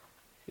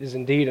It is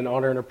indeed an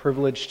honor and a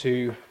privilege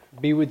to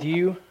be with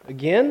you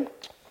again,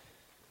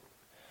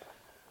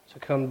 to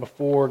come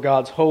before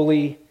God's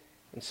holy,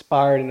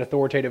 inspired, and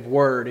authoritative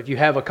word. If you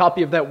have a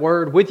copy of that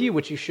word with you,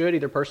 which you should,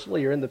 either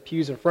personally or in the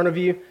pews in front of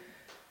you,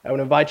 I would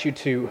invite you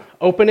to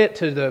open it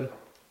to the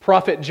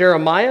prophet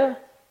Jeremiah,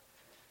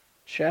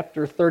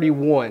 chapter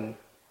 31.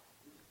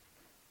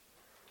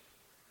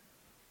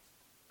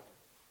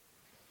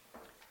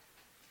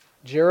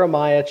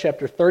 Jeremiah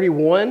chapter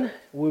 31,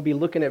 we'll be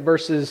looking at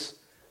verses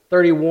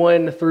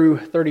 31 through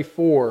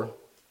 34.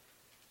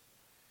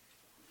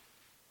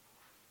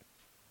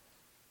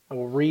 I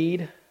will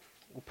read,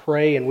 we'll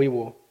pray, and we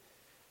will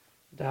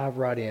dive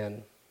right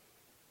in.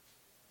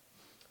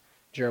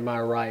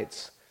 Jeremiah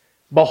writes,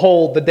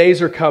 "Behold, the days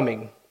are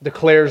coming,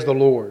 declares the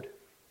Lord,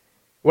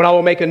 when I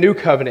will make a new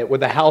covenant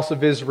with the house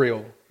of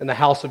Israel and the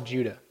house of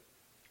Judah.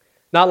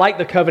 Not like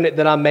the covenant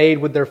that I made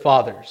with their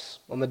fathers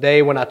on the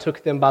day when I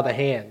took them by the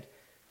hand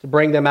to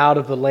bring them out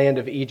of the land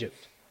of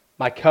Egypt,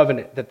 my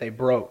covenant that they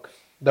broke,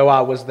 though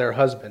I was their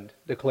husband,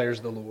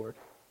 declares the Lord.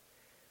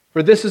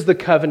 For this is the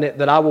covenant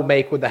that I will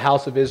make with the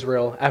house of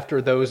Israel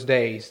after those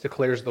days,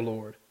 declares the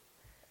Lord.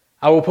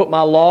 I will put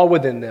my law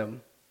within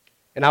them,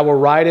 and I will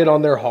write it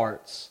on their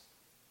hearts,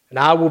 and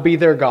I will be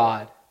their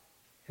God,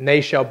 and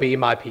they shall be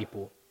my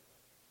people.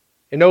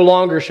 And no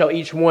longer shall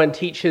each one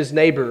teach his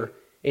neighbor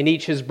and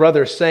each his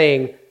brother,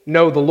 saying,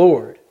 Know the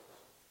Lord.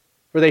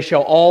 For they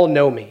shall all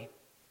know me,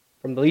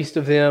 from the least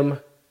of them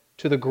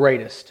to the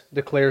greatest,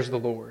 declares the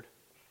Lord.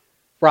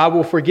 For I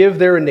will forgive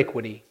their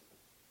iniquity,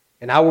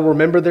 and I will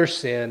remember their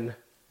sin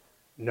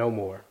no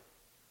more.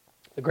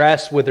 The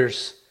grass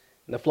withers,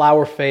 and the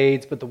flower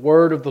fades, but the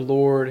word of the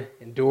Lord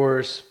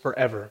endures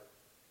forever.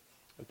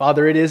 And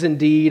Father, it is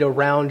indeed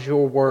around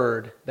your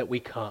word that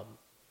we come.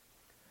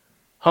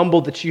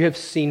 Humbled that you have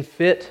seen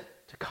fit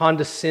to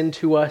condescend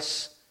to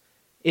us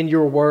in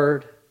your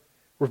word,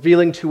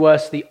 revealing to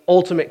us the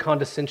ultimate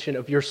condescension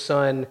of your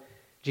Son,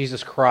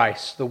 Jesus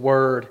Christ, the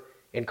Word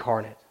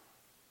incarnate.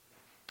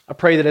 I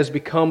pray that as we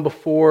come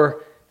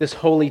before this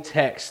holy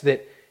text,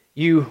 that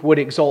you would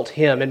exalt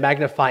him and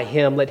magnify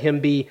him. Let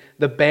him be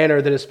the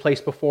banner that is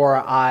placed before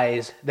our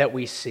eyes that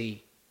we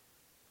see.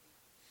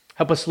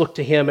 Help us look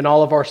to him in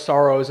all of our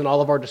sorrows and all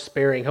of our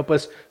despairing. Help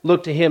us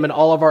look to him in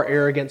all of our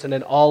arrogance and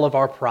in all of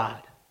our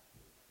pride.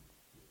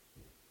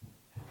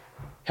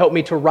 Help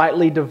me to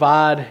rightly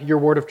divide your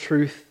word of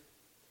truth,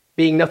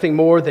 being nothing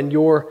more than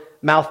your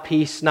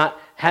mouthpiece, not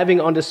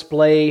having on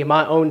display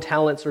my own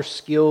talents or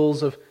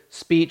skills of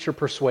speech or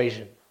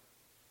persuasion.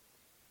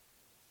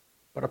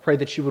 But I pray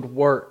that you would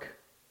work,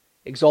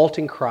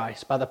 exalting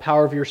Christ by the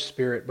power of your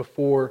Spirit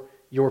before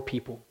your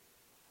people.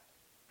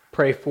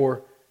 Pray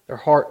for their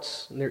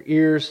hearts and their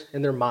ears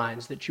and their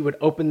minds, that you would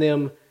open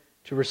them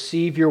to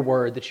receive your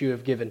word that you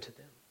have given to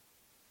them.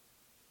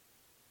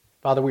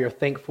 Father, we are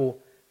thankful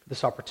for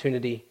this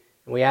opportunity,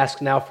 and we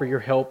ask now for your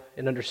help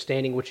in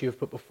understanding what you have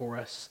put before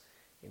us.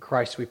 In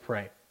Christ we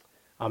pray.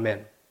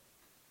 Amen.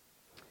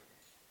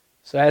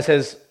 So as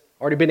has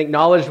already been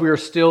acknowledged, we are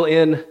still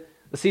in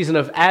the season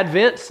of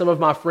Advent. Some of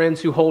my friends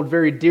who hold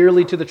very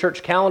dearly to the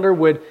church calendar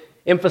would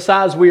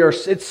emphasize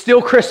it's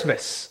still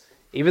Christmas.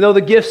 Even though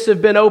the gifts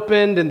have been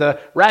opened and the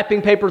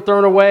wrapping paper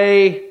thrown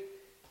away,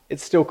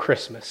 it's still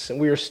Christmas, and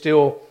we are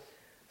still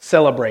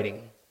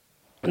celebrating.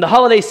 And the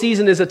holiday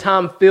season is a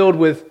time filled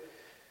with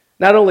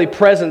not only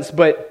presents,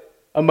 but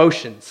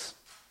emotions.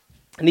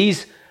 And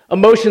these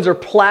emotions are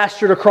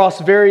plastered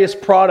across various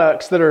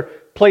products that are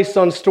placed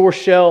on store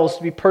shelves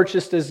to be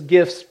purchased as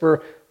gifts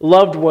for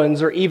loved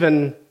ones or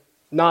even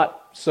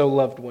not so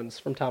loved ones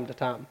from time to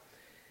time.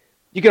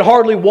 You can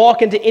hardly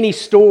walk into any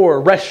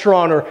store,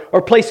 restaurant,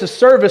 or place of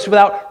service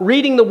without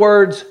reading the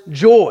words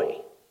joy,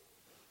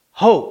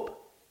 hope,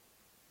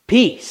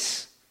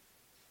 peace.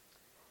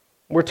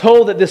 We're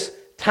told that this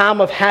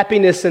time of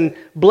happiness and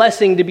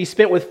blessing to be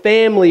spent with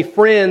family,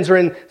 friends, or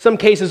in some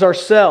cases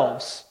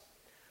ourselves,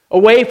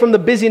 away from the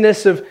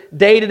busyness of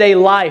day-to-day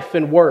life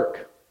and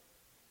work.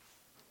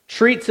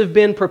 Treats have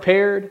been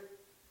prepared,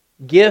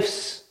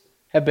 gifts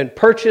have been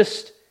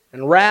purchased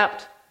and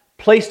wrapped,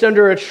 placed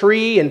under a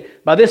tree, and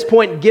by this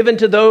point given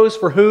to those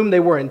for whom they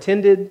were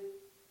intended.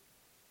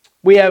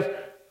 We have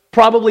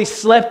probably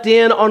slept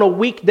in on a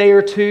weekday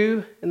or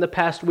two in the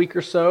past week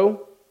or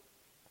so,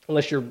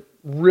 unless you're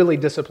really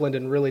disciplined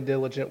and really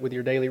diligent with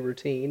your daily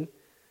routine.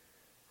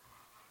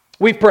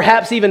 We've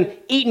perhaps even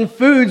eaten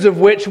foods of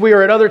which we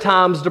are at other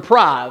times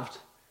deprived,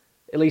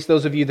 at least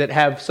those of you that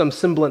have some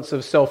semblance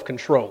of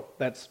self-control.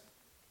 That's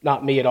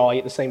not me at all. I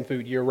eat the same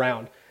food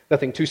year-round.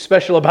 Nothing too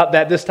special about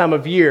that this time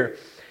of year.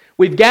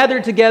 We've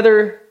gathered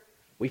together,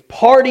 we've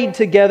partied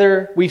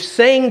together, we've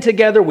sang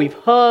together, we've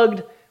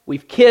hugged,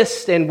 we've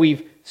kissed, and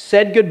we've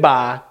said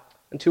goodbye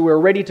until we're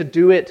ready to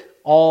do it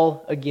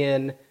all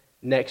again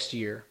next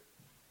year.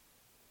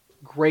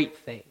 Great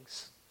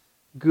things,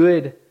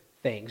 good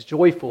things,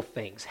 joyful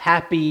things,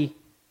 happy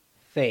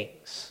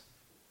things.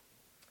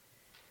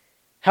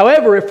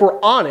 However, if we're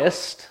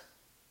honest,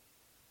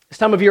 this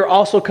time of year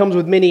also comes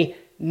with many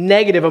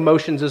negative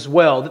emotions as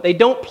well that they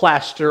don't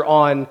plaster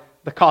on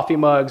the coffee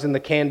mugs and the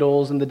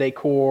candles and the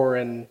decor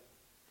and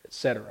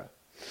etc.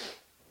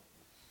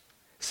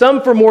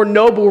 Some for more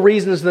noble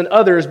reasons than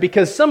others,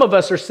 because some of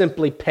us are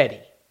simply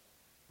petty,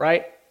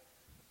 right?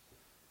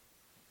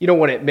 You don't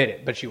want to admit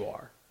it, but you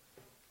are.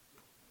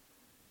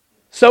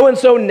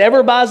 So-and-so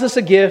never buys us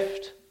a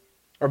gift,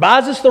 or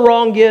buys us the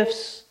wrong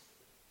gifts,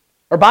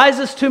 or buys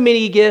us too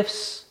many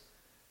gifts.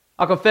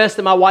 I'll confess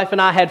that my wife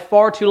and I had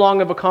far too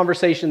long of a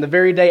conversation the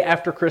very day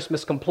after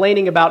Christmas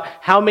complaining about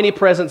how many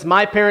presents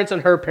my parents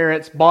and her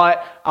parents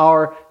bought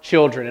our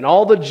children and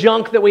all the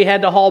junk that we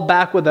had to haul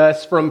back with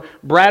us from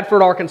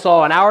Bradford,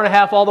 Arkansas, an hour and a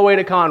half all the way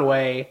to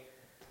Conway.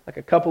 Like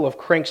a couple of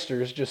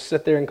cranksters just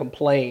sit there and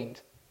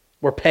complained.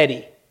 We're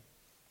petty.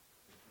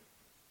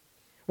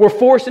 We're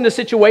forced into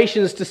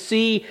situations to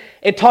see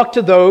and talk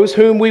to those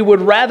whom we would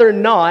rather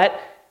not,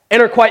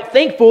 and are quite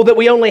thankful that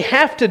we only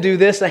have to do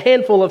this a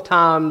handful of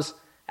times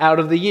out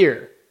of the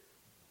year.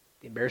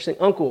 The embarrassing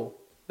uncle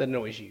that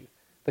annoys you.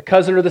 The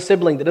cousin or the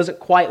sibling that doesn't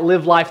quite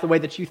live life the way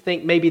that you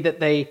think maybe that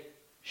they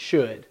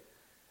should.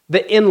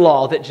 The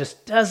in-law that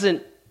just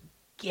doesn't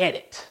get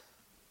it.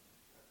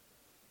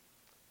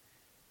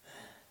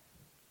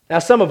 Now,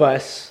 some of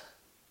us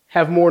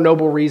have more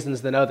noble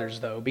reasons than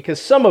others, though,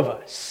 because some of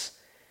us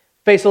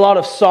face a lot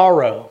of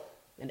sorrow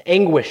and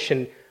anguish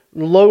and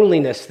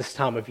loneliness this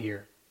time of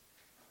year.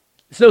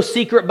 It's no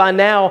secret by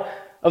now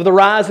of the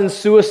rise in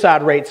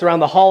suicide rates around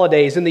the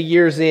holidays and the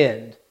year's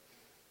end.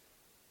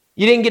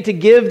 You didn't get to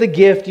give the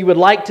gift you would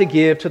like to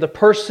give to the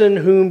person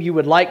whom you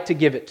would like to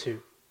give it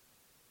to.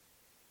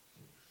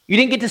 You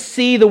didn't get to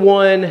see the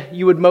one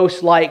you would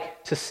most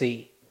like to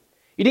see.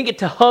 You didn't get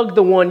to hug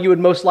the one you would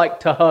most like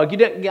to hug. You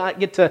didn't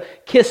get to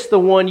kiss the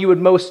one you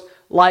would most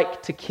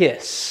like to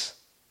kiss.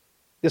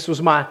 This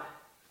was my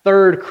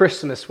third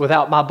Christmas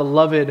without my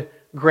beloved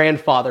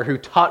grandfather who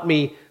taught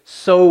me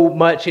so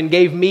much and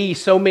gave me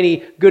so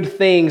many good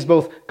things,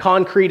 both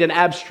concrete and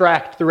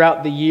abstract,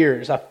 throughout the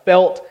years. I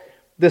felt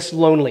this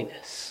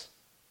loneliness.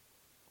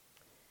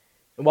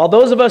 And while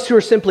those of us who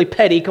are simply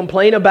petty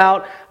complain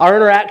about our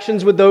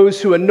interactions with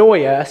those who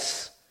annoy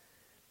us,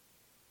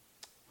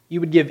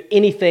 you would give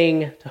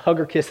anything to hug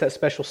or kiss that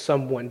special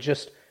someone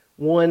just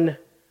one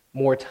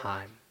more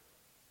time.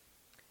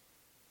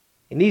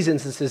 In these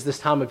instances, this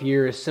time of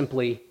year is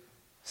simply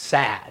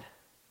sad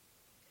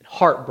and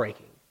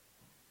heartbreaking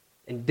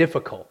and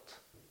difficult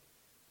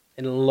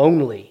and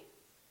lonely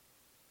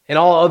and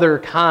all other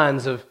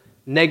kinds of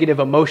negative,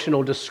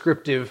 emotional,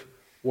 descriptive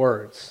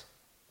words.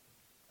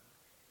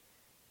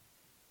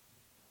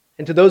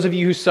 And to those of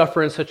you who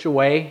suffer in such a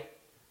way,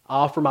 I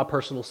offer my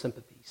personal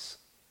sympathies.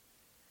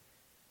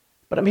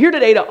 But I'm here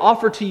today to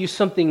offer to you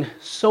something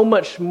so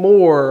much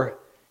more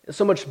and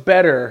so much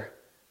better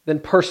than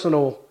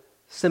personal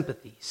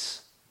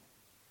sympathies.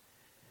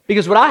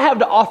 Because what I have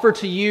to offer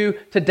to you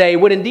today,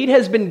 what indeed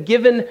has been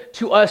given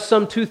to us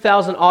some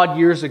 2,000 odd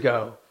years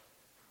ago,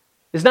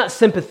 is not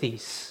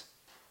sympathies,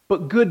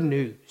 but good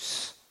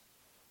news.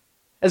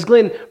 As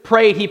Glenn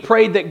prayed, he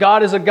prayed that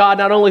God is a God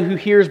not only who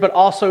hears, but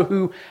also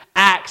who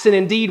acts. And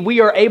indeed, we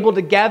are able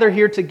to gather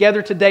here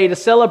together today to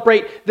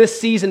celebrate this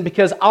season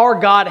because our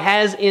God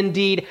has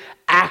indeed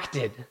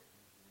acted.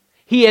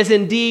 He has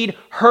indeed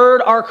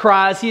heard our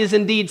cries. He has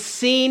indeed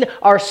seen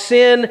our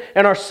sin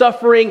and our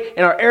suffering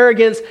and our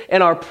arrogance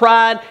and our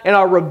pride and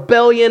our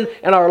rebellion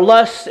and our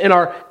lust and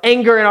our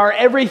anger and our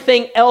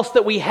everything else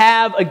that we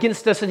have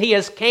against us. And He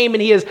has came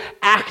and He has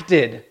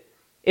acted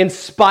in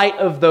spite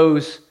of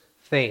those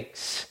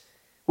things.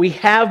 We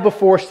have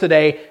before us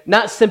today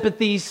not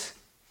sympathies,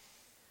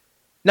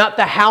 not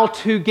the how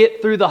to get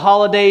through the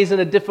holidays in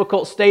a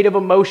difficult state of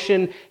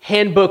emotion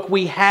handbook.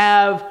 We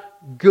have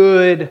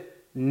good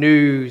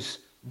news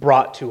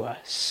brought to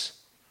us.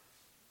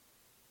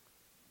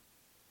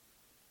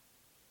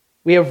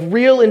 We have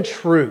real and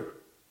true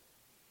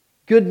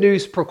good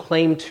news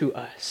proclaimed to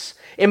us,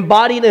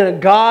 embodied in a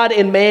God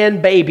and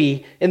man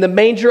baby in the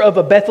manger of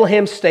a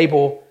Bethlehem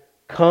stable,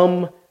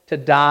 come to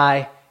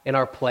die in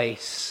our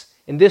place.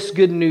 And this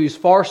good news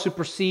far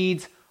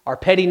supersedes our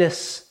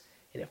pettiness,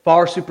 and it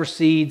far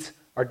supersedes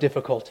our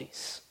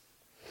difficulties.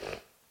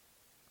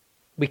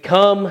 We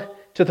come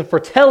to the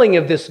foretelling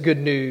of this good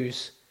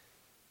news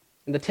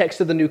in the text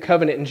of the New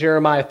Covenant in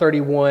Jeremiah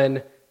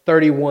 31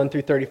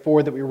 through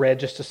 34 that we read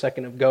just a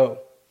second ago.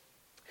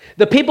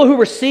 The people who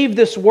received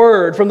this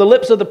word from the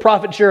lips of the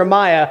prophet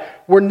Jeremiah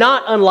were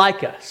not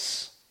unlike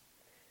us.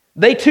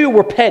 They too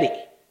were petty,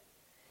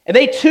 and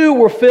they too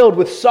were filled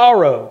with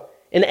sorrow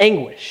and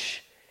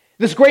anguish.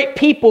 This great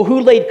people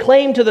who laid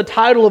claim to the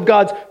title of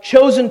God's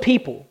chosen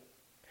people,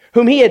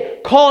 whom He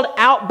had called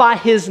out by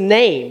His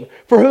name,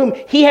 for whom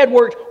He had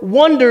worked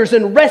wonders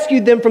and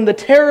rescued them from the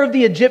terror of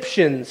the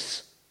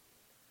Egyptians,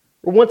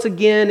 were once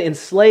again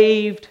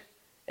enslaved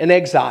and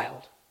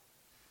exiled.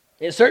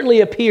 It certainly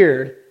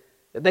appeared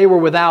that they were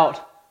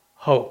without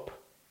hope.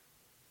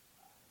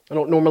 I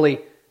don't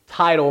normally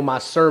title my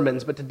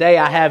sermons, but today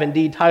I have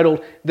indeed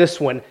titled this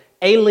one,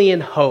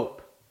 Alien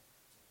Hope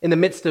in the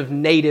Midst of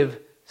Native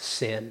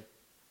Sin.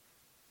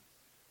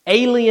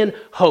 Alien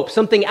hope,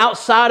 something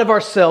outside of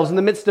ourselves in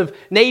the midst of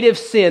native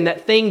sin,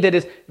 that thing that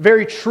is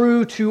very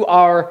true to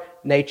our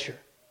nature.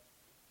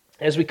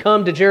 As we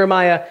come to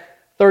Jeremiah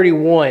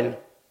 31,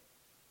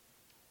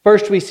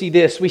 first we see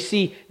this. We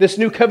see this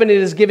new covenant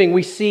is giving.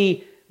 We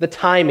see the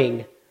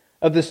timing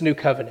of this new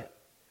covenant.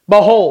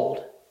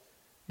 Behold,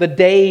 the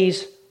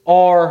days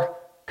are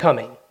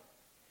coming.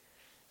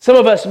 Some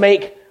of us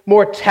make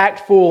more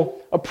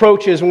tactful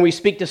approaches when we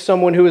speak to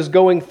someone who is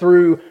going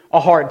through a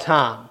hard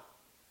time.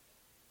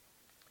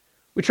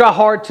 We try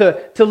hard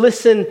to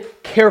listen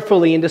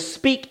carefully and to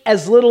speak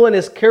as little and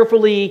as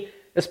carefully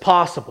as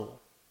possible.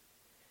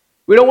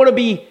 We don't want to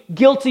be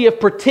guilty of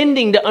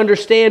pretending to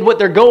understand what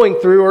they're going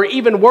through, or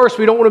even worse,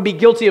 we don't want to be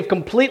guilty of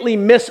completely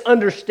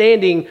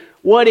misunderstanding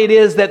what it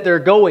is that they're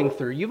going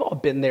through. You've all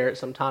been there at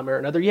some time or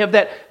another. You have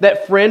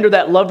that friend or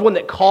that loved one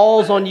that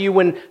calls on you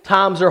when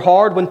times are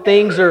hard, when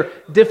things are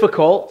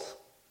difficult.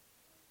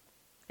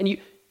 And you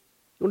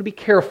want to be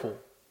careful.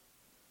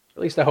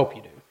 At least I hope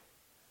you do.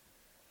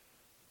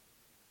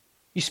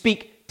 You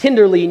speak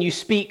tenderly and you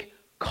speak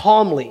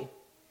calmly.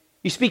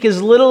 You speak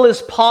as little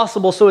as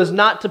possible so as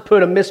not to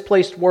put a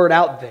misplaced word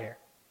out there.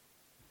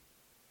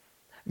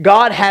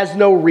 God has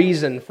no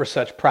reason for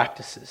such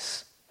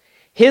practices.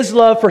 His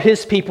love for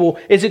His people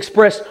is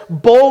expressed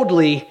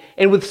boldly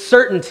and with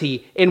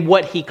certainty in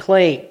what He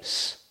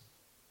claims.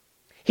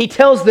 He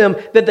tells them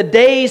that the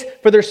days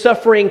for their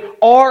suffering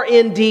are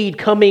indeed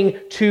coming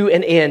to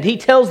an end. He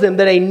tells them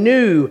that a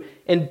new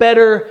and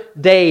better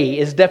day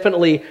is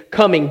definitely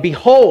coming.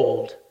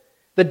 Behold,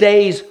 the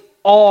days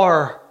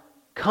are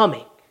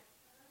coming.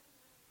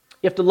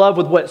 You have to love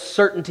with what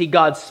certainty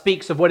God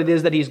speaks of what it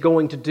is that He's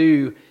going to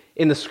do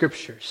in the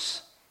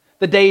Scriptures.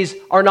 The days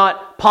are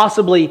not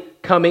possibly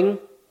coming.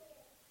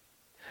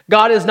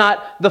 God is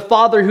not the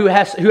father who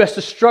has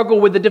to struggle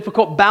with the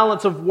difficult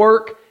balance of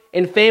work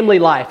and family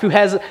life, who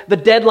has the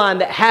deadline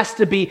that has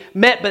to be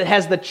met, but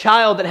has the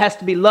child that has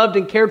to be loved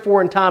and cared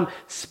for and time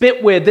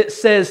spent with, that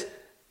says,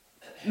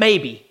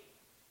 maybe.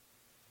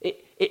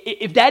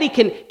 If Daddy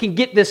can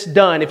get this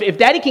done, if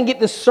Daddy can get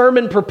this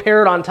sermon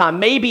prepared on time,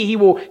 maybe he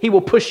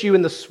will push you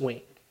in the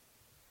swing.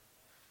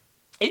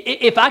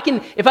 If I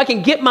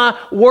can get my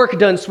work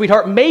done,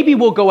 sweetheart, maybe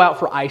we'll go out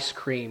for ice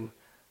cream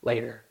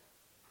later.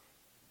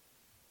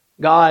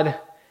 God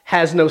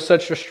has no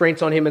such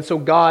restraints on Him, and so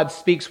God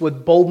speaks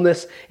with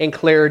boldness and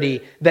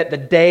clarity that the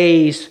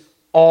days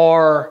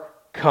are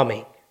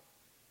coming.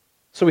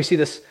 So we see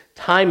this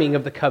timing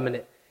of the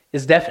covenant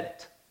is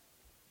definite.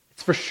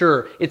 It's for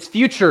sure. It's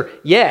future,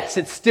 yes.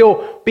 It's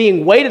still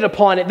being waited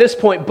upon at this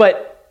point,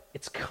 but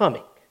it's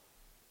coming.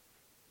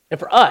 And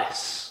for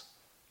us,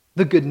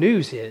 the good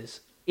news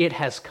is it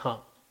has come.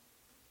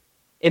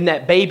 In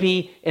that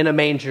baby in a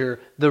manger,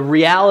 the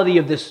reality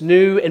of this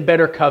new and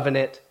better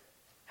covenant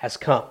has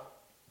come.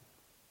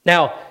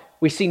 Now,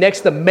 we see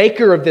next the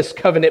maker of this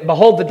covenant,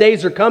 behold, the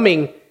days are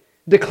coming,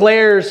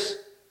 declares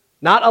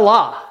not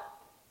Allah,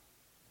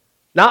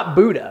 not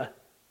Buddha,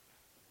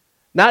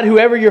 not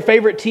whoever your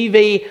favorite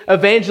TV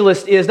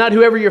evangelist is, not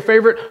whoever your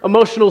favorite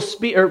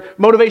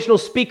motivational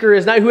speaker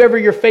is, not whoever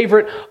your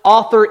favorite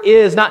author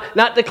is,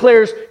 not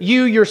declares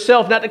you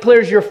yourself, not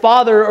declares your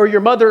father or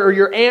your mother or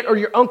your aunt or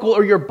your uncle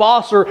or your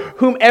boss or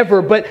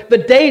whomever, but the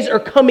days are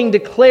coming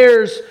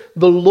declares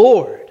the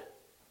Lord.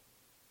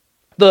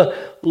 The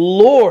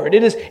Lord.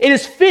 It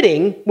is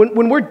fitting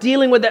when we're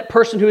dealing with that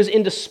person who is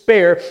in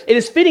despair, it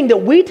is fitting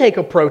that we take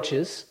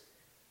approaches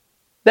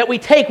that we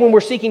take when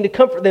we're seeking to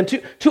comfort them.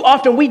 Too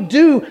often we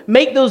do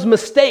make those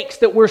mistakes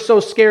that we're so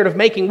scared of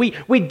making.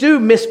 We do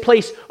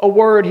misplace a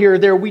word here or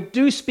there. We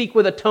do speak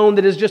with a tone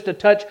that is just a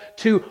touch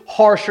too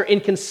harsh or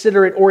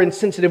inconsiderate or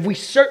insensitive. We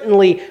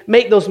certainly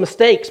make those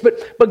mistakes.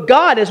 But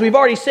God, as we've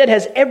already said,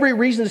 has every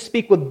reason to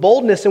speak with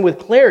boldness and with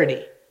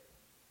clarity.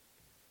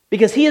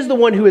 Because He is the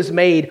one who has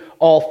made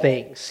all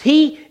things.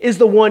 He is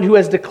the one who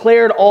has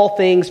declared all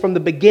things from the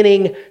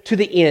beginning to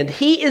the end.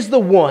 He is the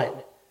one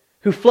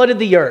who flooded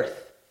the earth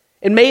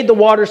and made the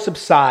waters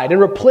subside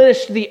and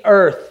replenished the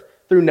earth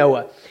through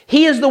Noah.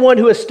 He is the one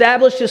who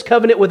established His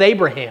covenant with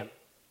Abraham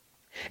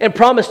and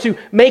promised to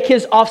make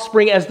his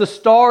offspring as the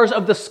stars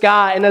of the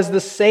sky and as the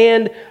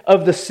sand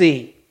of the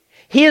sea.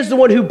 He is the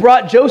one who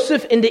brought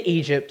Joseph into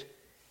Egypt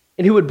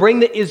and who would bring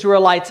the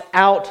Israelites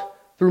out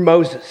through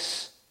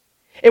Moses.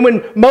 And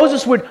when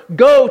Moses would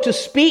go to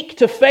speak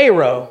to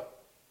Pharaoh,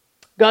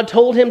 God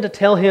told him to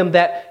tell him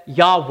that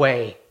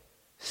Yahweh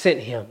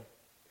sent him.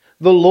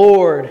 The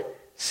Lord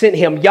sent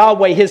him.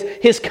 Yahweh,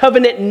 his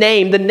covenant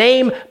name, the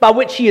name by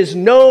which He is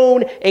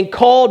known and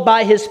called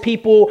by His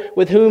people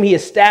with whom He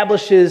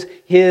establishes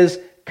His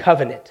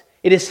covenant.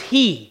 It is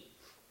He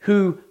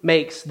who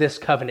makes this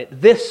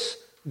covenant. This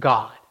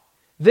God,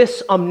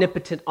 this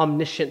omnipotent,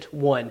 omniscient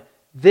one,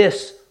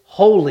 this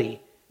holy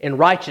and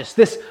righteous,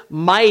 this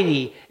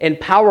mighty and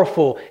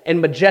powerful and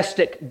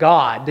majestic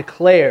God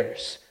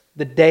declares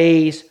the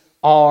days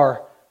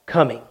are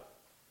coming.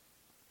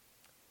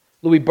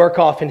 Louis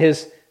Berkhoff in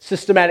his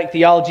systematic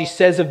theology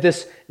says of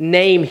this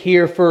name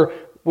here for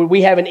what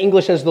we have in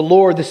English as the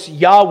Lord, this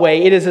Yahweh,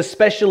 it is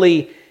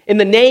especially in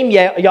the name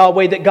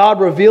Yahweh that God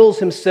reveals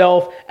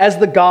himself as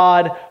the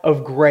God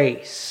of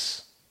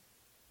grace.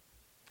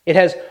 It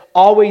has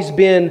always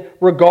been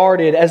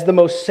regarded as the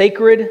most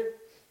sacred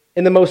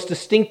and the most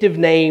distinctive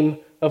name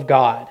of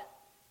God,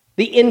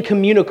 the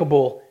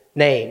incommunicable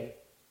name.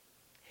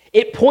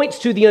 It points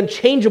to the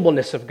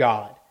unchangeableness of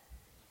God,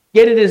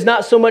 yet it is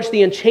not so much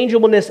the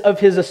unchangeableness of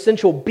his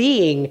essential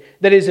being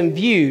that is in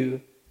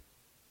view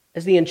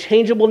as the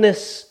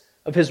unchangeableness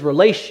of his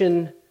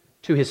relation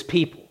to his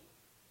people.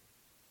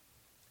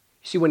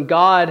 You see, when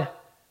God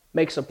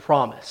makes a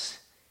promise,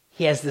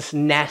 he has this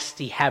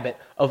nasty habit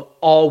of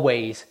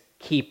always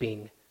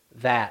keeping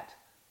that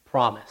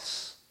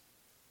promise.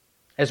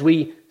 As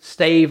we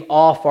stave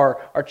off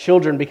our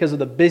children because of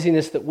the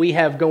busyness that we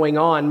have going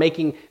on,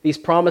 making these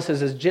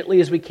promises as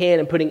gently as we can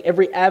and putting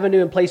every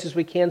avenue in place as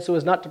we can so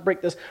as not to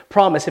break this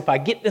promise. If I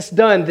get this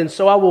done, then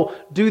so I will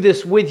do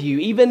this with you.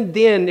 Even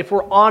then, if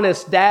we're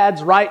honest,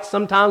 dads, right,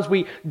 sometimes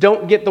we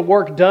don't get the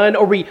work done,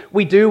 or we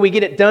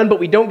get it done, but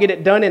we don't get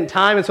it done in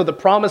time, and so the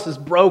promise is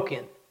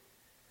broken.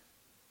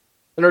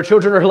 And our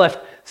children are left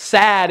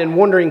sad and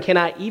wondering, can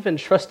I even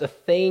trust a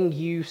thing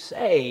you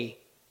say?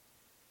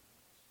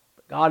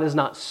 But God is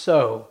not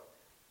so.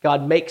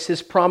 God makes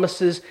his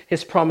promises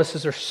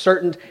are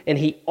certain, and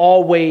he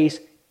always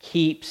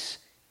keeps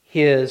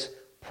his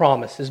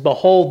promises.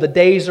 Behold, the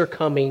days are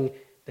coming,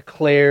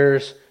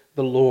 declares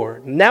the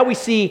Lord. Now we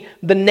see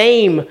the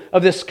name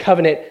of this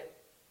covenant.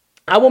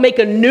 I will make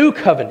a new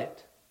covenant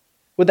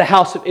with the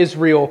house of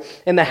Israel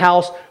and the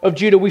house of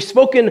Judah. We've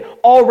spoken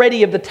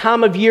already of the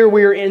time of year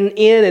we're in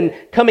and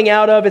coming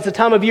out of. It's a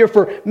time of year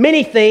for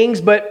many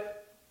things, but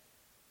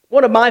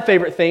one of my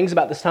favorite things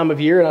about this time of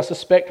year, and I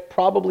suspect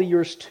probably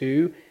yours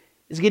too,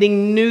 is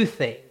getting new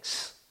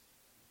things.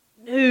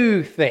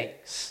 New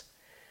things.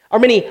 Our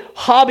many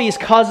hobbies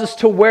cause us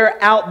to wear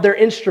out their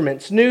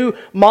instruments. New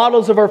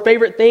models of our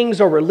favorite things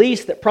are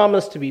released that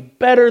promise to be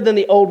better than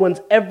the old ones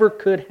ever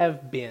could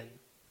have been.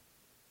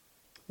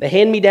 The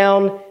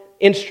hand-me-down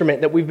instrument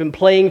that we've been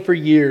playing for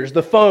years,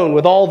 the phone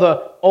with all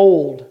the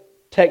old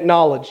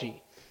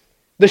technology,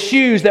 the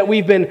shoes that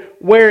we've been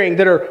wearing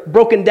that are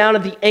broken down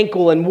at the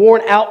ankle and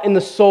worn out in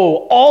the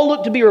sole, all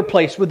look to be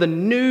replaced with a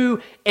new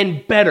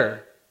and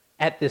better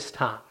at this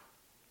time.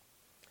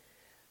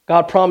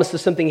 God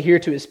promises something here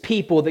to his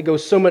people that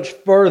goes so much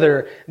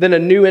further than a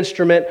new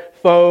instrument,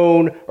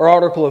 phone, or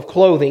article of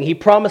clothing. He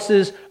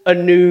promises a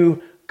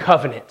new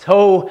covenant.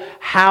 Oh,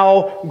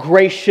 how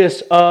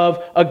gracious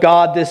of a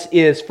God this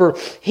is for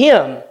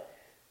him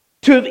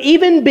to have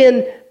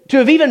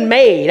even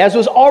made, as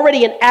was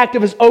already an act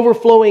of his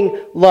overflowing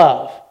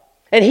love.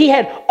 And he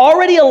had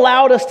already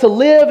allowed us to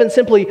live and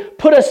simply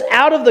put us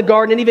out of the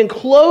garden and even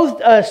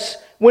clothed us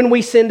when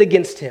we sinned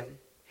against him.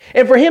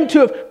 And for him to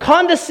have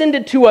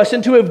condescended to us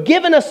and to have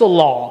given us a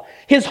law,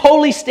 his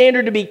holy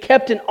standard to be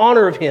kept in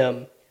honor of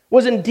him,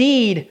 was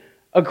indeed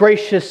a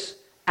gracious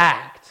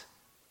act.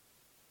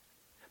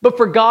 But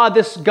for God,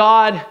 this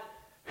God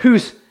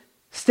whose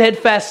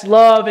steadfast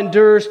love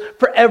endures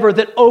forever,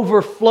 that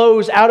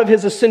overflows out of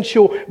his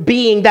essential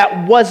being,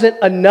 that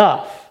wasn't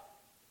enough.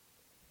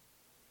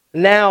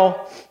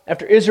 Now,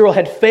 after Israel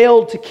had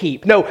failed to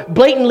keep,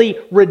 blatantly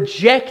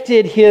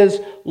rejected his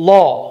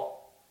law,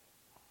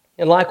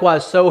 and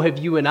likewise so have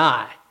you and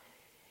I,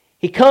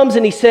 he comes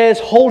and he says,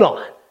 hold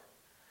on,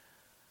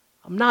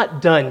 I'm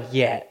not done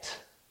yet,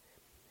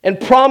 and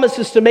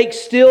promises to make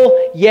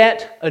still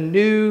yet a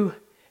new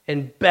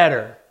and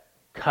better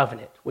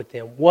covenant with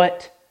them.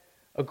 What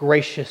a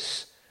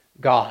gracious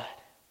God.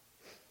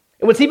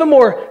 And what's even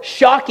more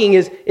shocking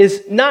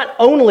is not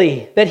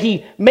only that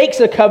he makes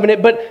a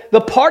covenant, but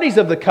the parties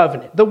of the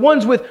covenant, the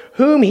ones with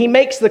whom he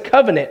makes the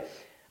covenant.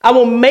 I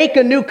will make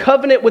a new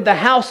covenant with the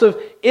house of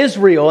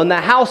Israel and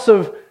the house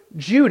of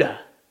Judah.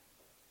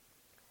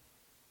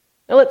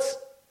 Now let's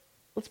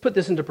put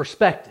this into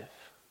perspective.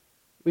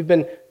 We've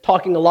been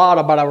talking a lot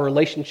about our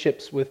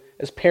relationships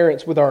as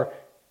parents with our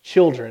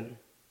children.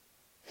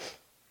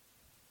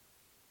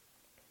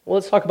 Well,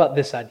 let's talk about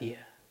this idea.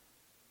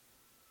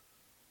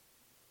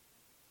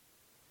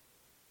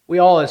 We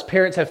all, as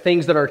parents, have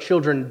things that our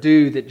children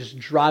do that just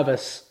drive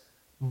us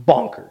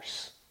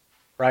bonkers,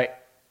 right?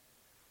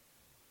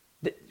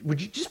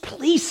 Would you just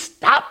please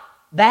stop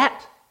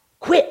that?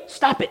 Quit.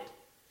 Stop it.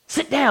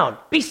 Sit down.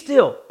 Be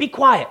still. Be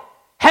quiet.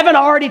 Haven't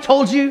I already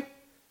told you?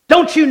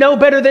 Don't you know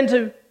better than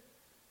to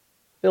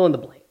fill in the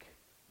blank?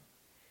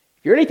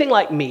 If you're anything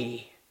like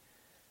me,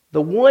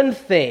 the one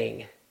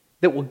thing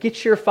that will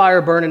get your fire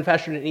burning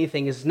faster than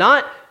anything is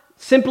not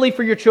simply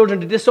for your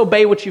children to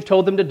disobey what you've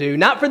told them to do,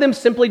 not for them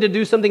simply to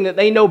do something that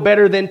they know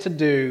better than to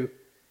do,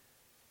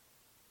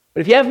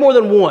 but if you have more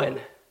than one,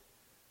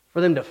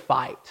 for them to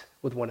fight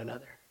with one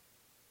another.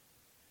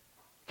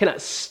 I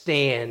cannot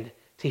stand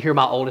to hear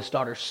my oldest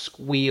daughter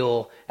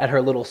squeal at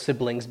her little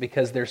siblings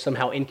because they're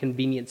somehow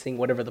inconveniencing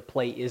whatever the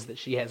play is that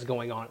she has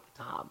going on at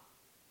the time.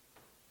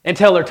 And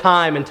tell her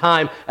time and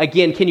time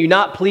again, can you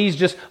not please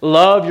just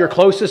love your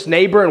closest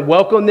neighbor and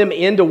welcome them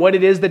into what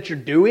it is that you're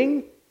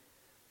doing?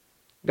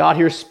 God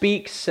here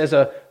speaks as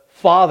a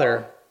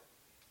father,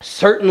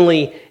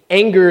 certainly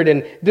angered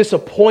and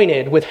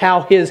disappointed with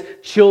how his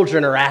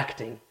children are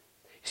acting.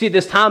 See, at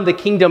this time, the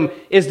kingdom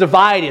is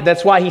divided.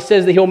 That's why he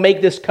says that he'll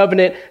make this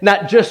covenant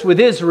not just with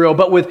Israel,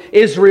 but with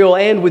Israel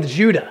and with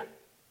Judah.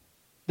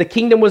 The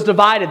kingdom was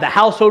divided. The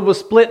household was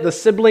split. The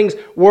siblings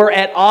were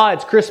at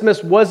odds.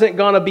 Christmas wasn't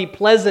going to be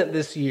pleasant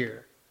this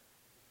year.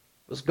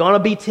 It was going to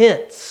be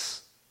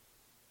tense.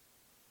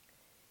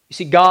 You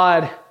see,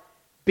 God,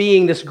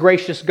 being this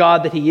gracious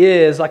God that he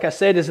is, like I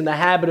said, is in the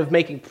habit of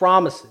making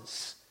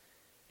promises.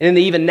 And in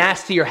the even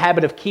nastier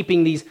habit of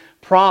keeping these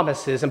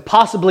promises, and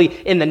possibly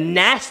in the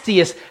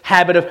nastiest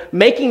habit of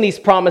making these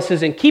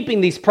promises and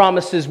keeping these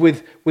promises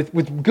with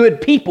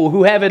good people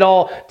who have it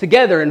all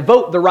together and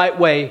vote the right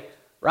way,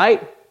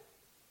 right?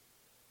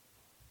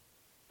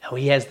 No,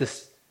 he has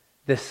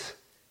this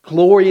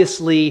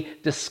gloriously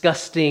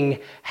disgusting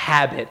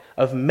habit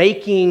of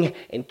making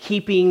and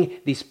keeping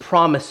these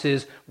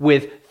promises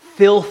with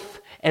filth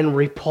and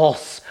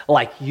repulse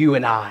like you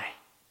and I.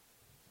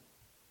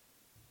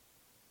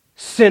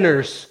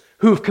 Sinners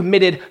who've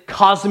committed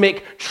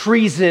cosmic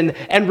treason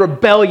and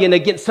rebellion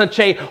against such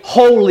a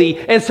holy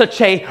and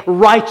such a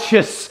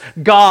righteous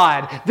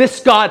God. This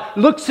God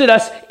looks at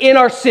us in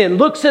our sin,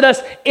 looks at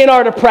us in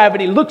our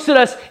depravity, looks at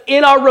us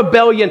in our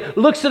rebellion,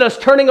 looks at us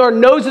turning our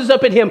noses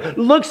up at him,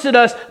 looks at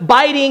us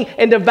biting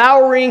and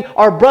devouring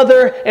our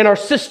brother and our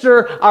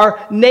sister,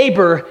 our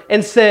neighbor,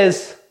 and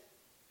says,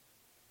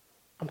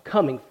 I'm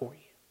coming for you.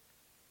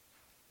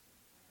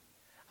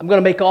 I'm going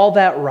to make all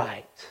that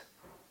right.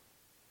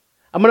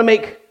 I'm going to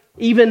make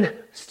even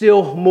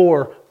still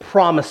more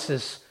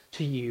promises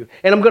to you.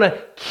 And I'm going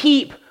to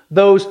keep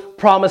those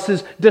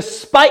promises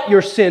despite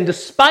your sin,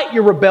 despite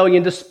your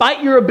rebellion,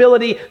 despite your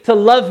ability to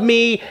love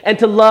me and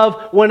to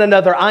love one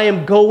another. I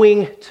am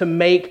going to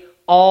make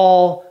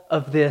all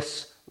of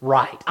this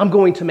right. I'm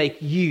going to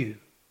make you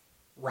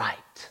right.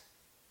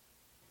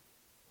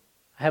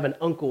 I have an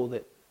uncle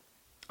that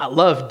I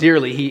love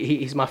dearly.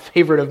 He's my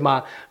favorite of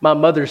my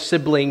mother's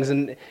siblings,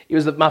 and he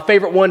was my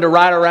favorite one to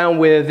ride around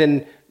with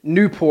in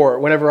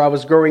Newport whenever I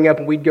was growing up,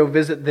 and we'd go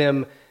visit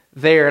them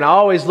there. And I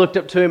always looked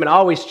up to him and I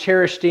always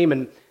cherished him.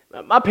 And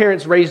my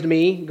parents raised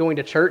me going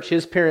to church.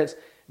 His parents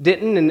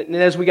didn't. And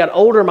as we got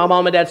older, my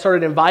mom and dad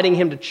started inviting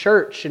him to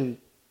church, and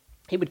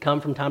he would come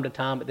from time to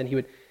time, but then he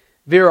would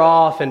veer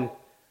off, and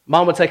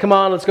mom would say, come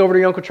on, let's go over to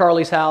your Uncle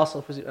Charlie's house.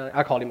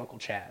 I called him Uncle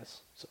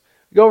Chaz. So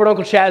we go over to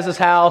Uncle Chaz's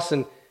house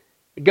and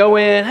we'd go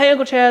in, hey,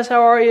 Uncle Chaz,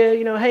 how are you?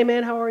 You know, hey,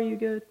 man, how are you?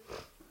 Good.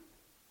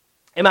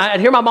 And I'd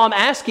hear my mom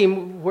ask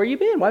him, where you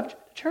been? Why haven't you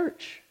been to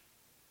church?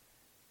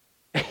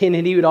 And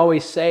then he would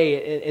always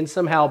say, and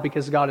somehow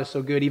because God is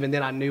so good, even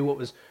then I knew what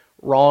was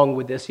wrong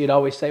with this. He'd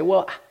always say,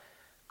 well,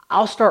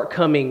 I'll start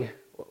coming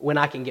when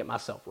I can get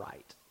myself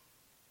right.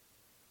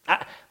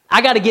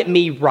 I got to get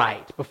me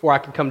right before I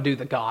can come do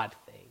the God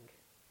thing.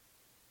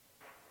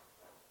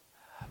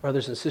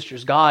 Brothers and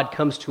sisters, God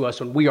comes to us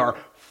when we are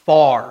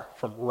far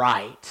from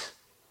right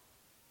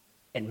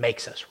and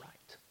makes us right.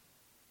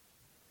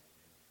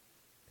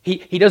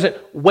 He doesn't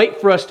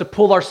wait for us to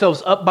pull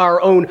ourselves up by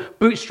our own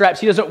bootstraps.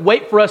 He doesn't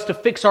wait for us to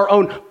fix our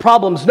own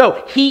problems.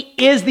 No, he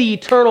is the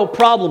eternal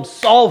problem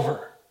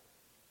solver.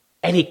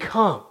 And he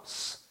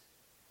comes.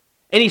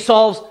 And he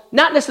solves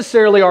not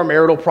necessarily our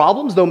marital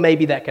problems, though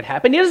maybe that could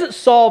happen. He doesn't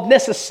solve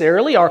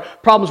necessarily our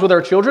problems with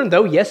our children,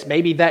 though yes,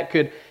 maybe that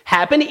could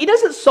happen. He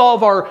doesn't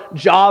solve our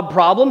job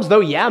problems, though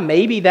yeah,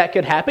 maybe that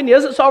could happen. He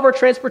doesn't solve our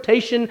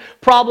transportation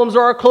problems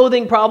or our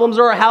clothing problems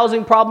or our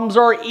housing problems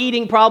or our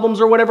eating problems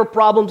or whatever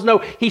problems. No,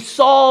 he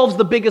solves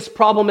the biggest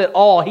problem at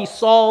all. He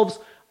solves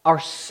our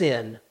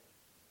sin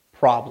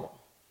problem.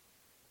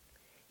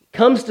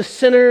 Comes to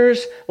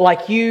sinners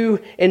like you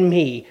and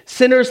me,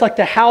 sinners like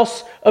the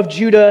house of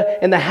Judah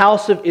and the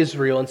house of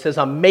Israel, and says,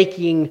 I'm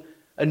making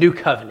a new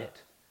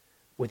covenant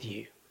with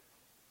you.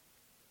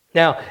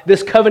 Now,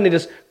 this covenant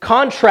is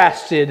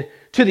contrasted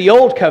to the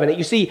old covenant.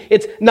 You see,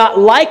 it's not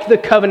like the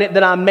covenant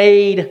that I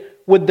made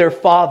with their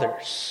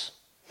fathers.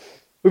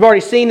 We've already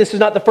seen this is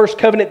not the first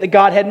covenant that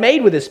God had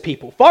made with his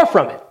people. Far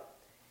from it.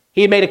 He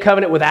had made a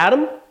covenant with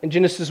Adam in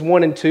Genesis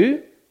 1 and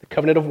 2, the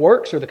covenant of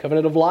works or the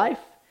covenant of life.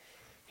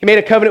 He made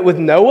a covenant with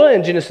Noah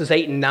in Genesis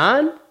 8 and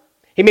 9.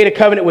 He made a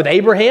covenant with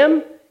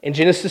Abraham in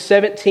Genesis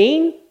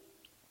 17.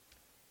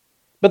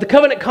 But the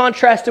covenant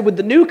contrasted with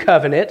the new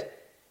covenant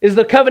is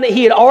the covenant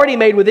he had already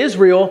made with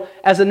Israel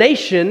as a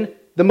nation,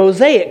 the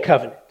Mosaic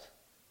covenant.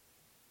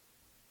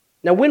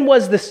 Now, when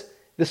was this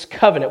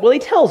covenant? Well, he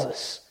tells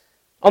us,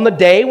 on the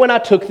day when I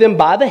took them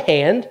by the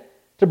hand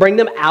to bring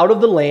them out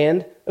of the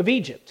land of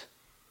Egypt.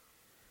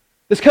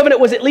 This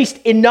covenant was at least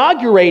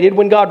inaugurated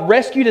when God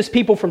rescued his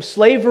people from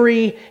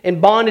slavery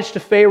and bondage to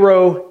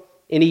Pharaoh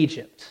in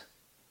Egypt.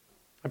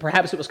 And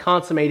perhaps it was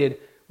consummated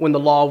when the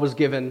law was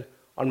given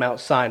on Mount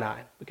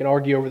Sinai. We can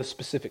argue over the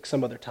specifics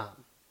some other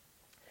time.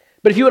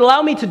 But if you would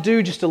allow me to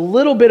do just a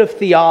little bit of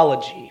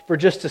theology for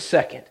just a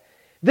second,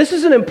 this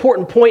is an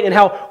important point in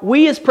how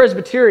we as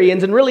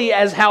Presbyterians, and really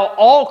as how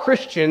all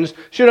Christians,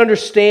 should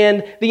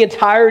understand the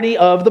entirety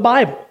of the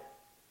Bible.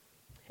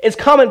 It's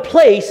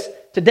commonplace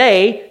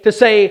today to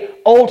say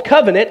Old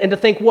Covenant and to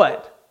think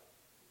what?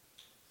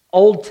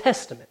 Old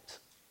Testament.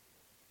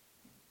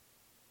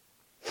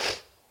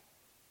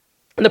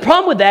 And the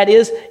problem with that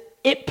is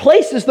it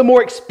places the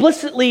more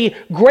explicitly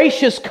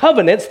gracious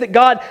covenants that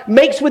God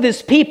makes with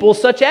his people,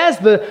 such as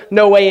the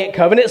Noahic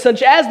covenant,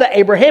 such as the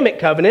Abrahamic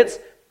covenants,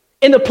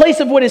 in the place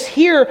of what is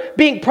here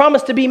being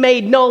promised to be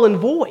made null and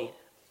void.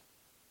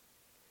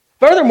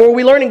 Furthermore,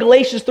 we learn in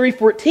Galatians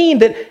 3:14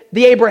 that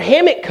the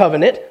Abrahamic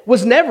covenant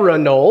was never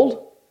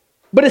annulled,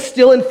 but is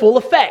still in full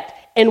effect.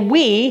 And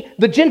we,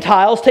 the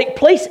Gentiles, take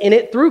place in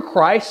it through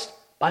Christ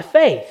by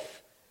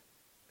faith.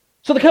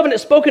 So the covenant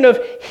spoken of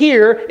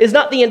here is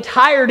not the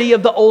entirety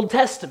of the Old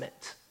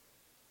Testament.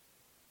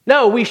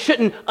 No, we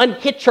shouldn't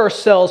unhitch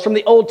ourselves from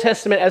the Old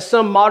Testament as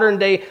some modern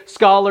day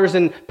scholars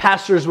and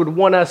pastors would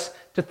want us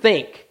to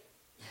think.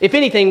 If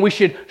anything, we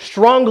should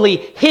strongly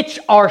hitch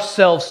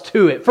ourselves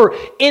to it. For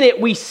in it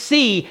we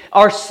see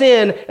our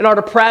sin and our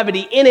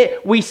depravity. In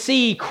it we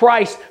see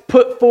Christ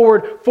put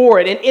forward for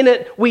it. And in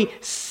it we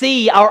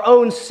see our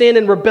own sin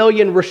and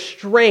rebellion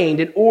restrained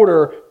in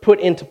order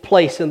put into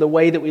place in the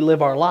way that we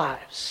live our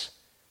lives.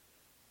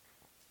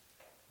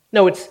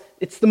 No,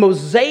 it's the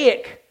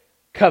Mosaic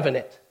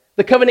covenant,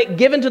 the covenant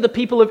given to the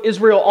people of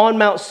Israel on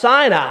Mount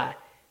Sinai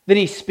that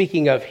he's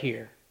speaking of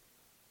here.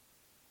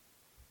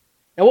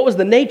 Now, what was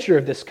the nature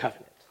of this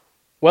covenant?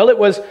 Well, it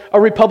was a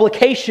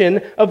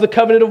republication of the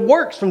covenant of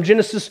works from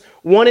Genesis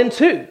 1 and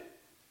 2.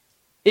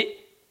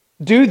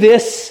 Do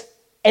this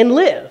and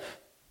live.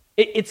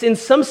 It's in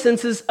some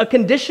senses a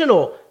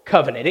conditional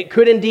covenant. It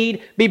could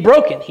indeed be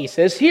broken. He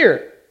says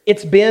here,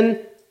 it's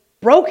been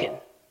broken.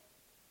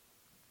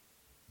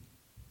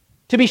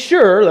 To be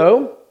sure,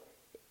 though,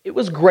 it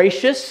was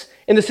gracious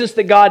in the sense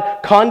that God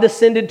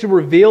condescended to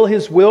reveal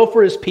his will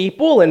for his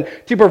people and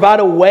to provide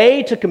a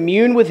way to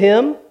commune with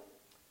him.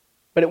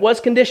 But it was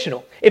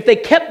conditional. If they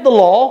kept the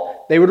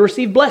law, they would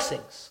receive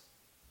blessings.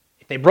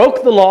 If they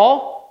broke the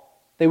law,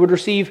 they would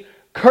receive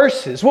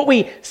curses. What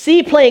we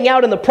see playing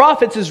out in the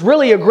prophets is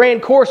really a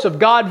grand course of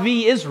God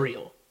v.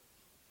 Israel.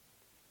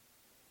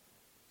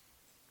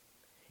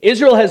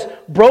 Israel has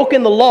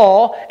broken the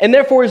law and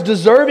therefore is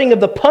deserving of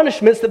the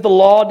punishments that the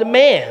law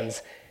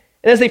demands.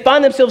 And as they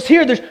find themselves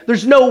here,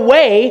 there's no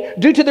way,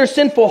 due to their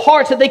sinful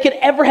hearts, that they could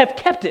ever have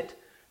kept it.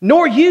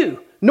 Nor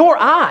you, nor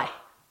I.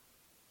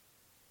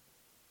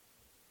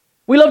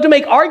 We love to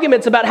make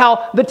arguments about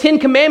how the Ten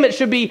Commandments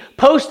should be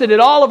posted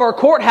at all of our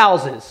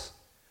courthouses.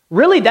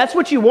 Really, that's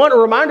what you want? A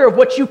reminder of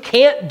what you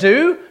can't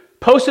do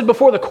posted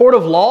before the court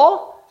of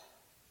law?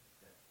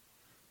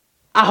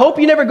 I hope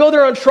you never go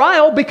there on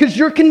trial because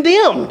you're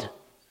condemned.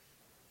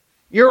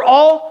 You're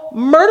all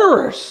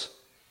murderers.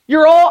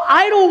 You're all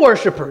idol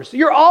worshipers.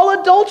 You're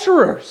all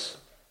adulterers.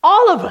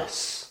 All of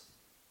us.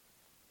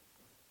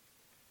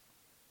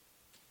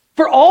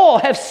 For all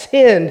have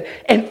sinned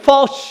and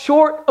fall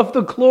short of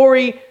the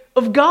glory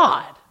of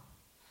God.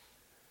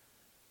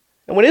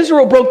 And when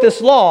Israel broke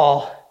this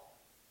law,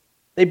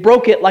 they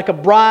broke it like a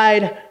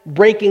bride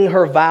breaking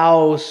her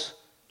vows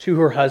to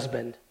her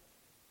husband.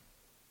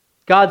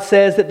 God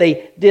says that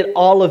they did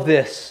all of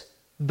this,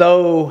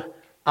 though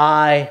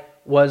I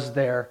was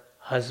their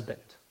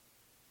husband.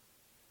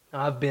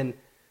 Now, I've been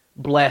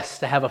blessed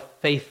to have a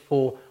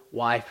faithful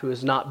wife who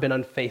has not been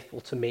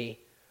unfaithful to me.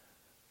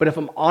 But if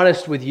I'm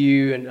honest with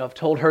you, and I've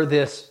told her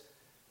this,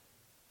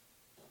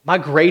 my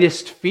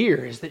greatest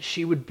fear is that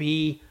she would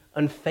be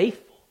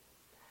unfaithful.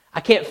 I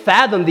can't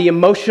fathom the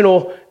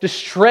emotional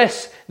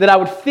distress that I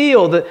would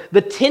feel,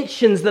 the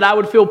tensions that I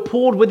would feel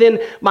pulled within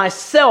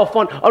myself.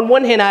 On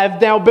one hand, I have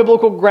now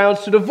biblical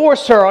grounds to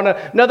divorce her. On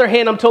another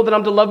hand, I'm told that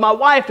I'm to love my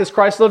wife as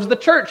Christ loves the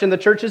church, and the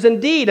church is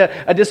indeed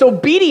a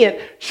disobedient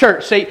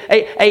church,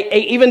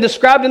 even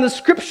described in the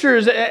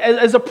scriptures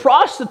as a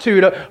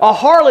prostitute, a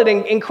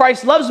harlot, and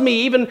Christ loves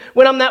me even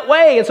when I'm that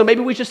way, and so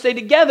maybe we should stay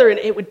together, and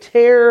it would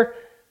tear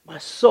my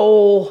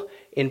soul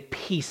in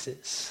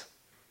pieces.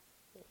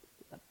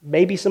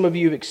 Maybe some of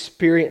you have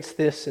experienced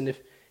this, and if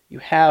you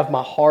have,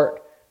 my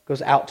heart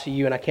goes out to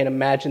you, and I can't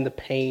imagine the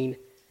pain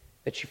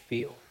that you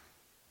feel.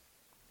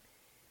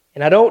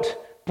 And I don't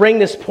bring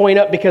this point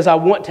up because I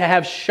want to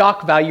have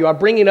shock value. I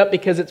bring it up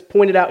because it's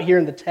pointed out here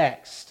in the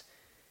text.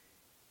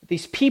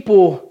 These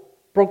people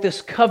broke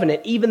this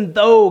covenant, even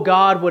though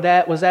God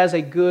was as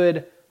a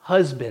good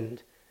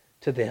husband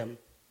to them.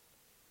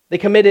 They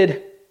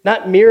committed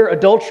not mere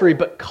adultery,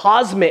 but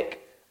cosmic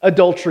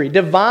adultery,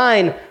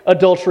 divine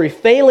adultery,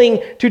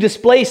 failing to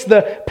displace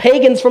the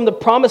pagans from the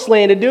promised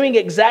land and doing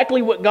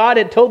exactly what God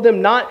had told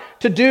them not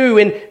to do,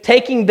 in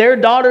taking their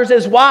daughters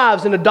as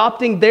wives and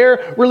adopting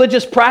their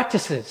religious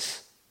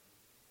practices.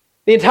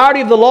 The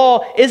entirety of the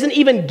law isn't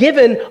even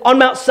given on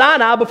Mount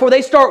Sinai before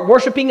they start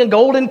worshiping a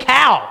golden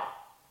cow.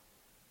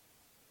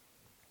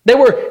 They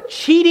were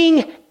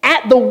cheating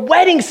at the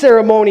wedding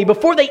ceremony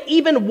before they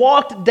even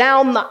walked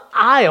down the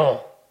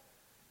aisle.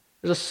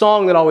 There's a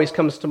song that always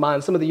comes to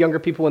mind. Some of the younger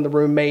people in the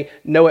room may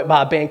know it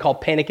by a band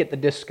called Panic at the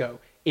Disco.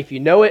 If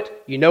you know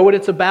it, you know what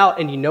it's about,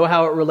 and you know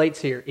how it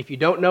relates here. If you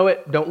don't know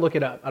it, don't look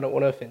it up. I don't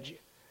want to offend you.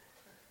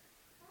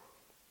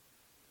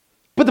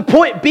 But the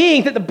point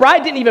being that the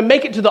bride didn't even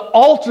make it to the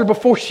altar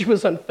before she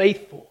was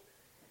unfaithful.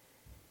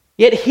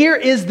 Yet here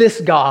is this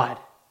God,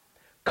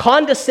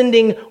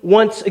 condescending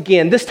once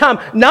again, this time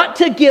not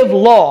to give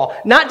law,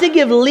 not to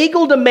give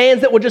legal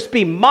demands that will just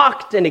be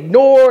mocked and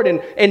ignored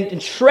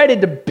and shredded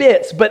to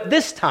bits, but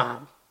this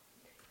time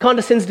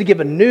condescends to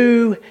give a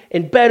new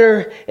and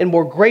better and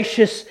more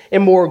gracious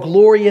and more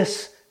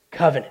glorious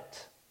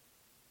covenant.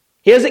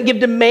 He doesn't give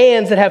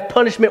demands that have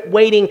punishment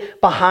waiting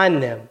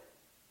behind them,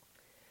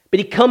 but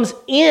he comes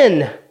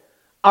in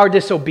our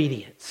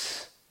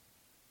disobedience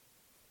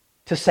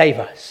to save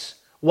us.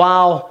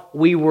 While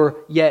we were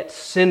yet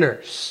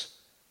sinners,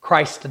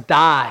 Christ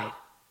died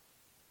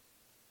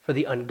for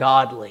the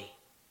ungodly.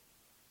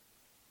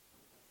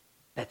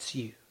 That's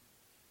you.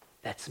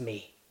 That's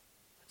me.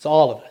 That's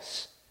all of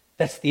us.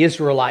 That's the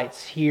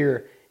Israelites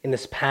here in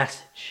this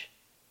passage.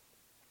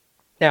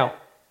 Now,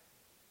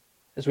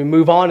 as we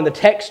move on in the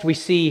text, we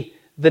see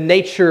the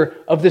nature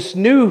of this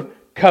new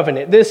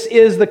covenant. This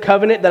is the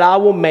covenant that I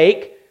will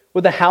make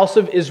with the house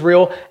of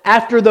Israel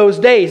after those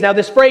days. Now,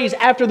 this phrase,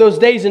 after those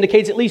days,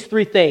 indicates at least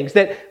three things.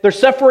 That their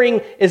suffering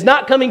is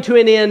not coming to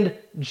an end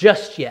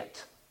just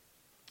yet.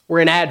 We're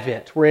in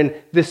Advent. We're in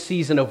this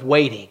season of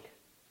waiting.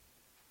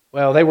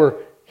 Well, they were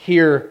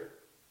here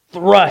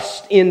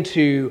thrust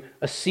into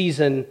a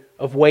season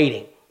of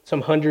waiting,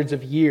 some hundreds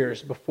of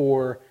years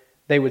before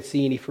they would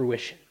see any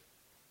fruition.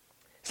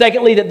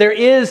 Secondly, that there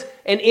is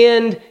an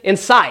end in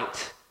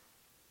sight.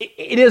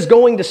 It is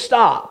going to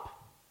stop.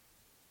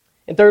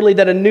 And thirdly,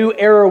 that a new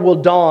era will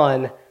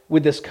dawn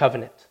with this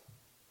covenant.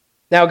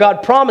 Now,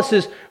 God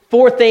promises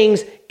four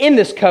things in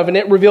this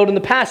covenant revealed in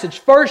the passage.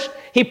 First,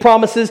 he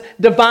promises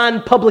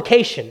divine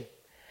publication.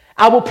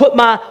 I will put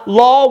my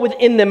law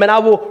within them and I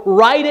will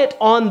write it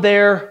on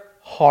their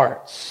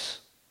hearts.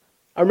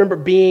 I remember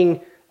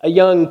being a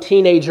young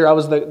teenager. I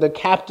was the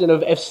captain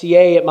of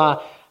FCA at my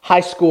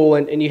high school,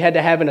 and you had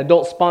to have an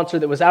adult sponsor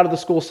that was out of the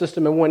school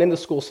system and one in the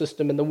school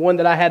system. And the one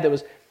that I had that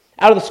was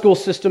out of the school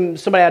system,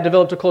 somebody I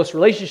developed a close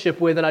relationship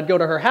with, and I'd go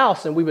to her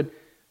house, and we would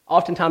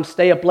oftentimes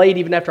stay up late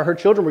even after her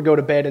children would go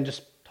to bed and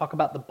just talk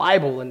about the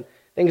Bible and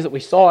things that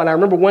we saw. And I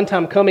remember one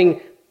time coming,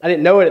 I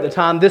didn't know it at the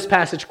time, this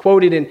passage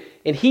quoted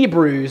in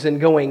Hebrews and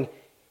going,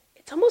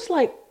 it's almost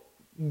like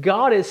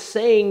God is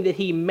saying that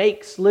he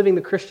makes living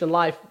the Christian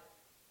life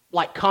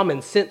like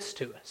common sense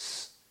to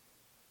us.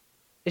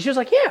 And she was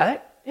like, yeah,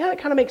 that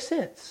kind of makes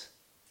sense.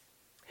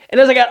 And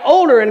as I got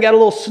older and got a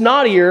little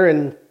snottier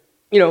and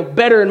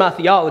better in my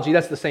theology,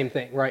 that's the same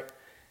thing, right?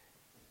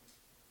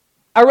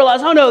 I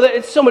realized, oh no, that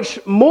it's so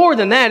much more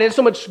than that. It's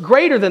so much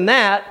greater than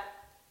that.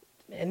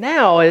 And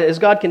now, as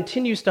God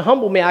continues to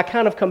humble me, I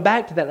kind of come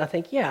back to that and I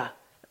think, yeah,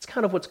 that's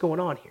kind of what's going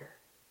on here.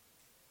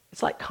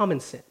 It's like common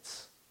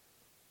sense.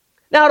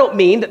 Now, I don't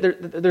mean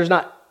that there's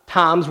not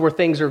times where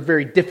things are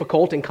very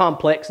difficult and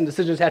complex and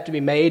decisions have to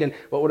be made, and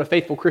what would a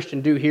faithful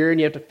Christian do here?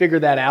 And you have to figure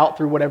that out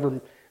through whatever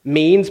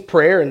means,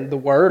 prayer and the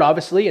word,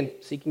 obviously, and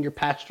seeking your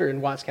pastor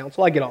and wise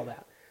counsel. I get all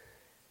that.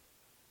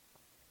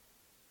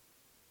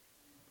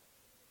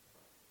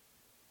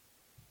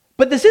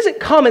 But this isn't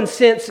common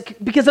sense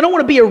because I don't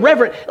want to be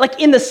irreverent,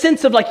 like in the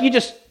sense of like you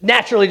just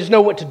naturally just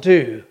know what to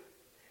do.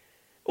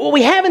 What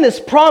we have in this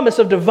promise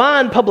of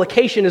divine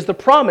publication is the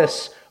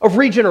promise of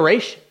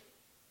regeneration.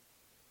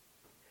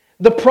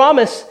 The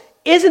promise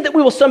isn't that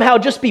we will somehow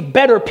just be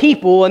better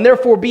people and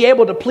therefore be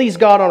able to please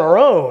God on our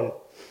own.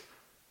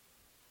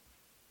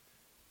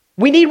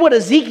 We need what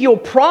Ezekiel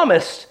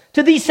promised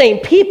to these same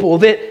people,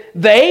 that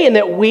they and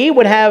that we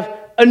would have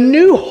a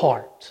new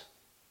heart.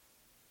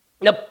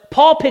 Now,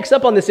 Paul picks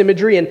up on this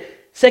imagery in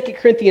 2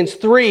 Corinthians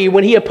 3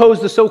 when he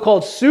opposed the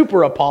so-called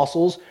super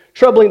apostles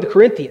troubling the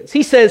Corinthians.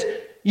 He says,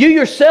 you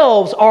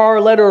yourselves are our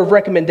letter of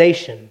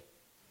recommendation,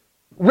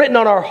 written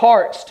on our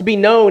hearts to be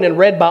known and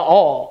read by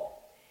all.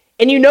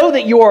 And you know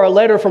that you are a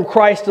letter from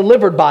Christ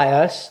delivered by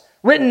us,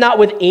 written not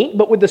with ink,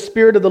 but with the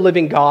Spirit of the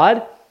living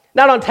God,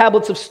 not on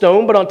tablets of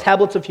stone, but on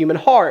tablets of human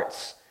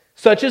hearts.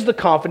 Such is the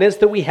confidence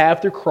that we have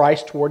through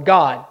Christ toward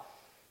God.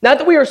 Not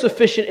that we are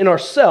sufficient in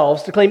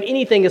ourselves to claim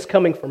anything is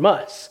coming from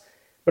us,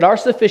 but our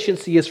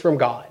sufficiency is from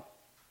God,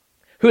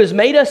 who has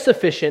made us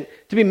sufficient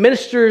to be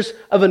ministers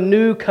of a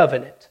new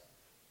covenant,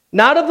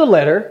 not of the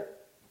letter,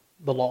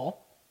 the law,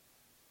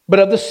 but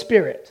of the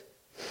Spirit.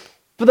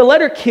 For the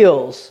letter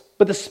kills,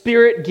 but the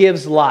Spirit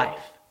gives life.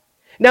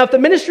 Now, if the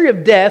ministry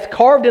of death,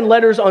 carved in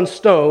letters on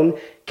stone,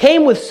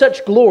 came with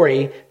such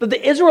glory that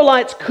the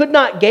Israelites could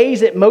not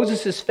gaze at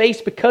Moses'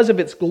 face because of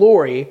its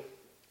glory,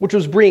 which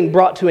was being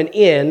brought to an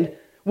end,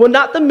 will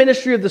not the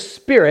ministry of the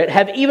Spirit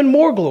have even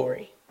more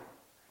glory?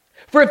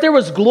 For if there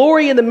was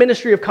glory in the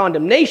ministry of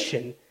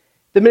condemnation,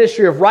 the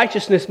ministry of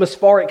righteousness must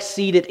far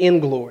exceed it in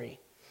glory.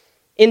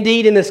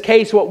 Indeed, in this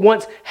case, what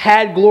once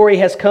had glory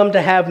has come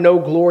to have no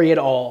glory at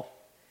all,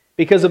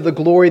 because of the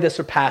glory that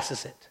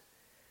surpasses it.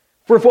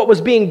 For if what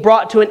was being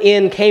brought to an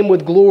end came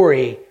with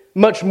glory,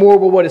 much more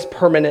will what is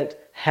permanent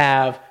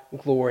have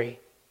glory.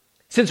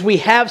 Since we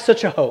have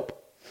such a hope,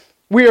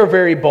 we are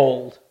very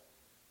bold.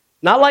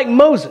 Not like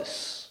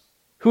Moses,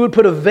 who would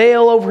put a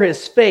veil over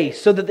his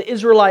face so that the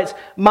Israelites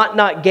might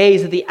not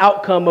gaze at the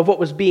outcome of what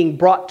was being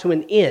brought to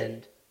an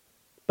end,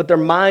 but their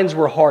minds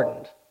were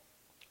hardened.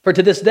 For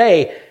to this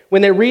day,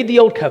 when they read the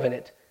Old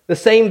Covenant, the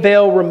same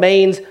veil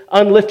remains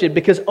unlifted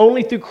because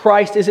only through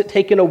Christ is it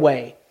taken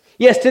away.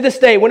 Yes, to this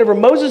day, whenever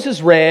Moses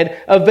is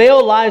read, a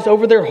veil lies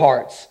over their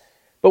hearts.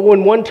 But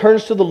when one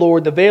turns to the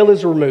Lord, the veil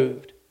is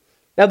removed.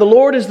 Now the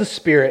Lord is the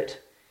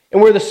Spirit,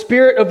 and where the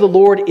Spirit of the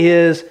Lord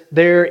is,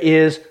 there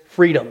is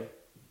freedom.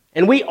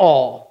 And we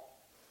all,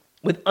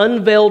 with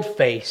unveiled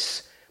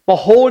face,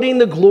 beholding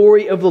the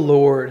glory of the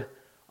Lord,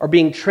 are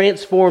being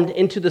transformed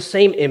into the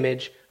same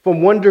image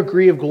from one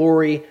degree of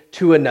glory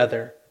to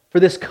another. For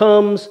this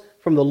comes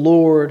from the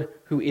Lord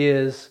who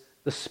is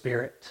the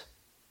Spirit.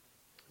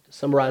 To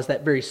summarize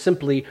that very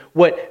simply,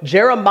 what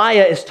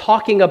Jeremiah is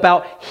talking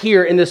about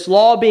here in this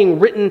law being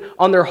written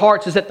on their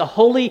hearts is that the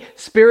Holy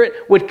Spirit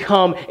would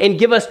come and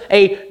give us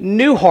a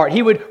new heart.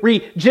 He would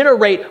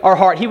regenerate our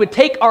heart. He would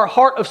take our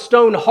heart of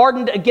stone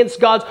hardened against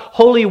God's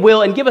holy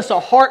will and give us a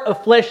heart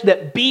of flesh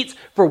that beats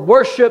for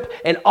worship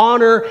and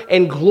honor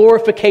and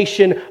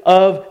glorification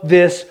of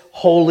this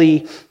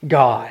holy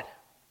God.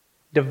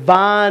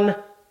 Divine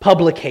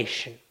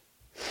publication.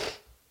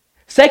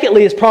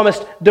 Secondly, is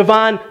promised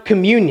divine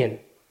communion.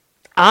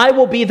 I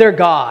will be their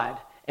God,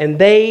 and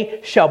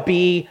they shall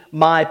be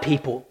my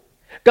people.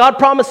 God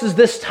promises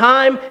this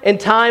time and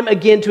time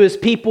again to his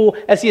people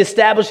as he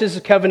establishes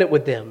a covenant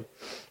with them.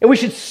 And we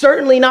should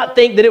certainly not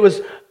think that it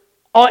was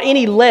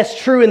any less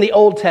true in the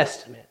Old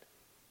Testament.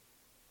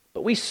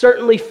 But we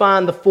certainly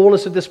find the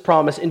fullness of this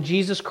promise in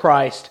Jesus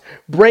Christ,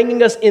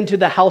 bringing us into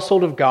the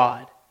household of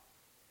God.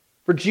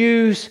 For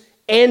Jews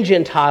and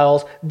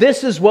Gentiles,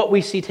 this is what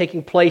we see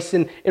taking place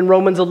in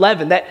Romans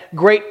 11. That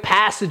great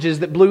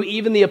passages that blew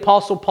even the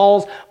Apostle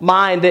Paul's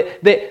mind,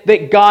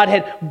 that God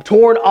had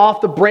torn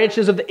off the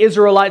branches of the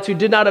Israelites who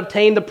did not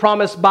obtain the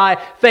promise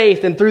by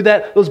faith. And through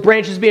that, those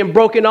branches being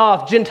broken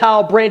off,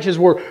 Gentile branches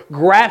were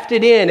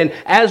grafted in. And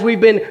as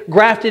we've been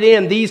grafted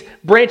in, these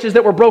branches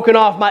that were broken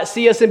off might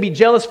see us and be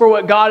jealous for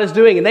what God is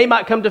doing. And they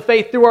might come to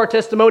faith through our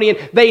testimony,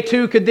 and they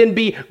too could then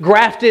be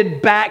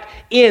grafted back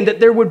in.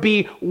 That there would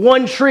be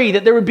one tree,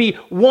 that there would be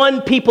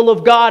one people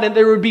of God, and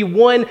there would be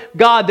one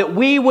God, that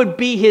we would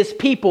be his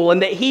people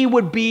and that he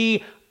would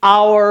be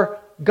our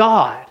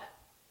God.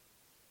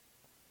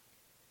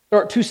 There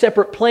aren't two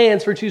separate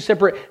plans for two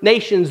separate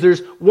nations. There's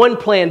one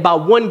plan by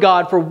one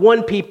God for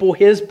one people,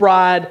 his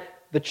bride,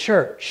 the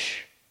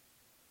church.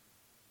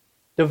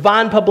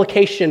 Divine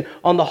publication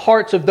on the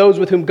hearts of those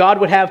with whom God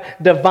would have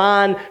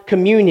divine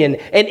communion.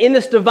 And in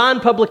this divine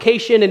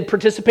publication and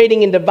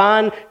participating in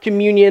divine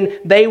communion,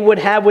 they would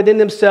have within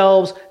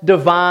themselves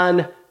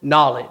divine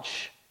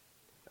knowledge.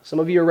 Some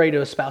of you are ready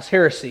to espouse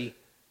heresy.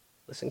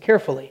 Listen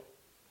carefully.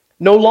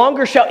 No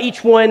longer shall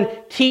each one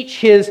teach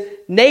his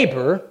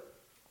neighbor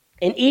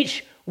and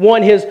each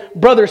one his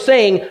brother,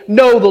 saying,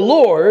 Know the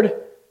Lord,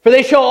 for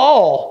they shall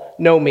all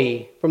know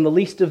me, from the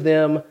least of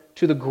them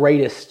to the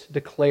greatest,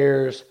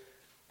 declares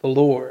the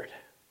Lord.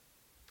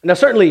 Now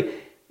certainly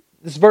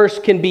this verse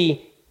can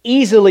be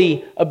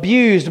easily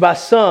abused by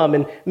some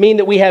and mean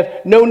that we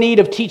have no need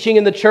of teaching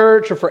in the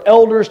church or for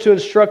elders to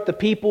instruct the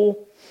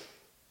people.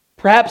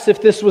 Perhaps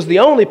if this was the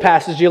only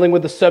passage dealing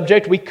with the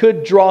subject, we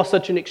could draw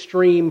such an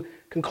extreme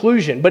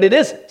conclusion, but it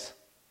isn't.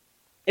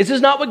 This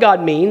is not what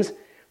God means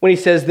when he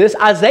says this.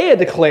 Isaiah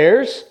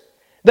declares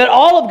that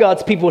all of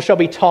God's people shall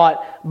be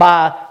taught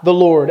by the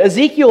Lord.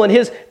 Ezekiel, in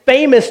his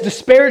famous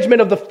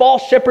disparagement of the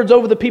false shepherds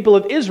over the people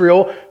of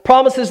Israel,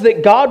 promises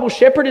that God will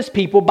shepherd his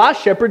people by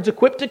shepherds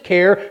equipped to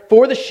care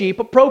for the sheep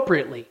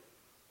appropriately.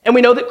 And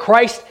we know that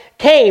Christ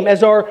came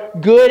as our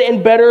good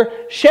and better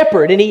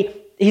shepherd, and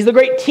He's the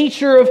great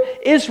teacher of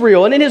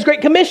Israel. And in his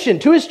great commission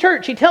to his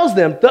church, he tells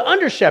them, the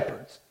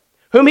under-shepherds,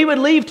 whom he would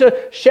leave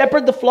to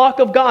shepherd the flock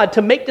of God,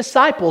 to make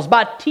disciples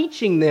by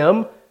teaching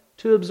them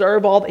to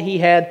observe all that he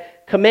had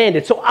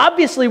commanded. So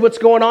obviously what's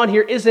going on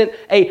here isn't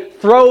a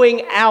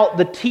throwing out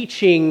the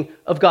teaching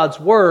of God's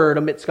word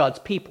amidst God's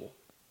people.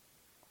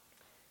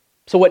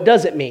 So what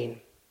does it mean?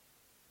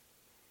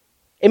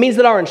 It means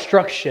that our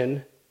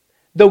instruction,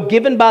 though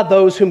given by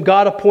those whom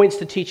God appoints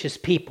to teach his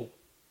people,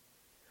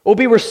 will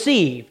be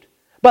received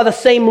by the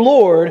same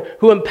Lord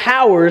who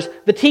empowers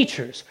the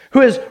teachers, who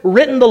has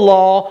written the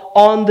law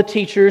on the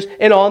teachers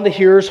and on the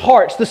hearers'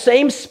 hearts. The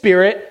same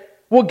Spirit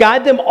will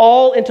guide them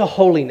all into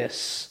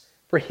holiness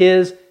for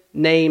his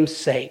name's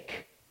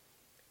sake.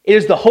 It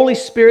is the Holy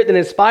Spirit that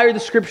inspired the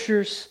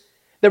Scriptures,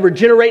 that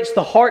regenerates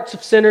the hearts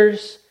of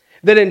sinners,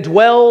 that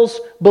indwells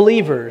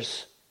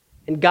believers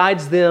and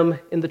guides them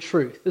in the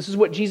truth. This is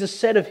what Jesus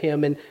said of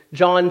him in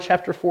John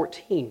chapter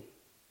 14,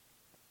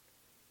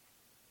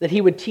 that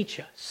he would teach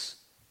us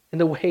in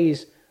the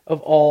ways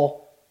of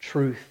all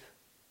truth.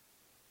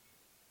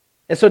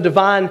 And so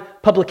divine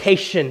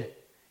publication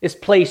is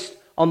placed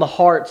on the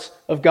hearts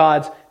of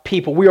God's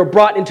people. We are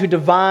brought into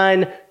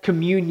divine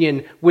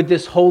communion with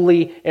this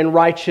holy and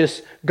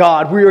righteous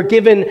God. We are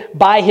given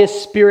by his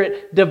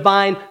Spirit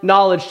divine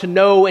knowledge to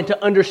know and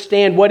to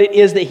understand what it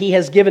is that he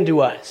has given to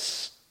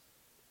us.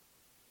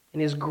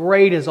 And as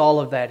great as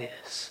all of that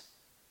is,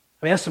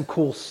 I mean, that's some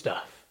cool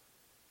stuff.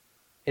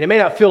 And it may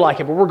not feel like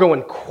it, but we're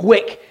going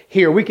quick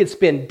here. We could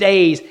spend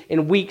days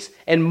and weeks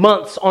and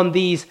months on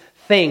these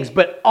things,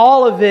 but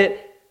all of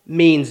it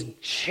means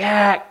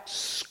jack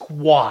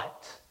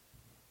squat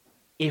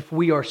if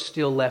we are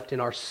still left in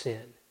our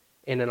sin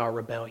and in our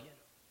rebellion.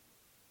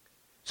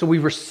 So we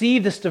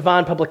receive this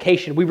divine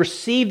publication. We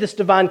receive this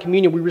divine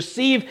communion. We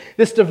receive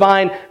this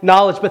divine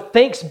knowledge. But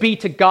thanks be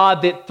to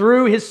God that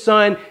through His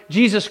Son,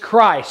 Jesus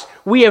Christ,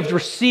 we have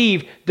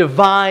received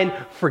divine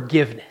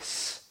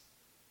forgiveness.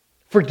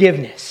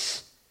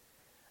 Forgiveness.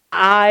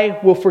 I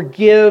will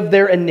forgive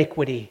their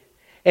iniquity,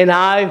 and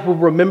I will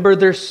remember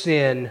their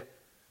sin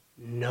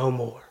no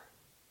more.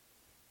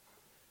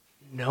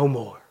 No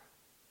more.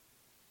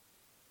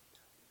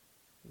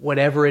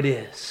 Whatever it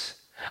is.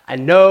 I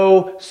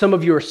know some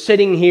of you are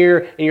sitting here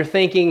and you're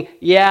thinking,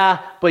 yeah,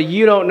 but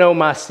you don't know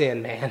my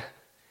sin, man.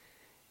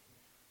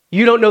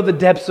 You don't know the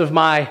depths of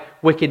my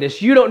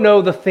wickedness. You don't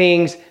know the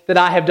things that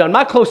I have done.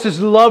 My closest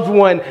loved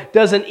one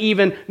doesn't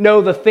even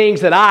know the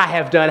things that I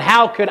have done.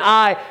 How could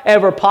I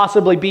ever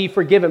possibly be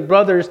forgiven?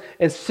 Brothers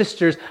and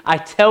sisters, I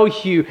tell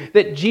you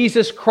that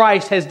Jesus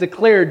Christ has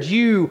declared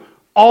you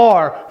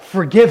are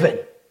forgiven.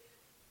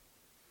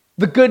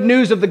 The good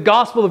news of the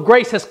gospel of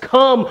grace has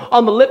come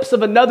on the lips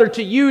of another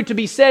to you to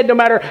be said, no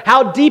matter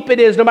how deep it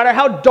is, no matter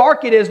how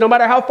dark it is, no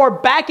matter how far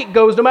back it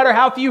goes, no matter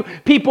how few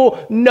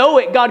people know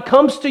it. God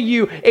comes to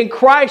you in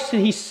Christ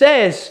and He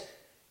says,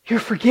 you're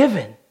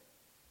forgiven.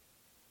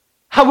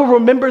 I will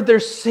remember their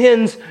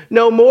sins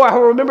no more. I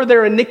will remember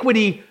their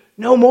iniquity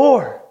no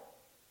more.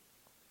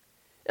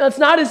 Now, it's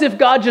not as if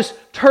God just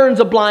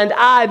turns a blind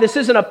eye. This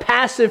isn't a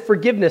passive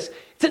forgiveness.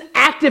 It's an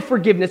active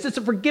forgiveness. It's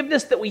a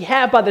forgiveness that we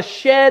have by the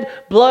shed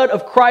blood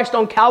of Christ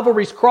on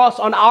Calvary's cross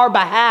on our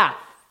behalf.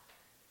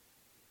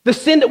 The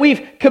sin that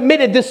we've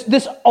committed,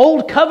 this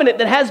old covenant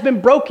that has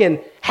been broken,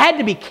 had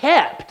to be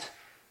kept.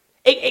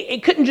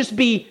 It couldn't just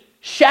be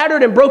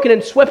shattered and broken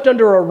and swept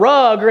under a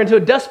rug or into a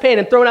dustpan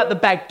and thrown out the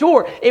back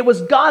door. It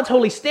was God's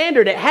holy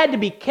standard. It had to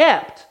be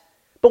kept.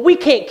 But we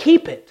can't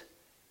keep it.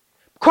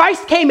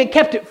 Christ came and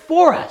kept it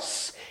for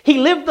us. He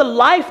lived the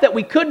life that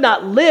we could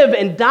not live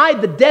and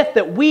died the death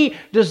that we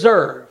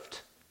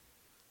deserved,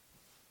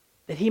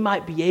 that He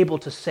might be able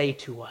to say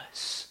to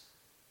us,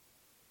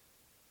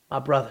 my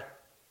brother,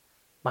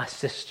 my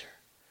sister,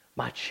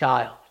 my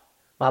child,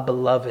 my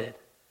beloved,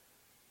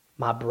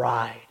 my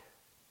bride,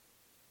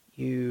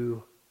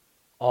 you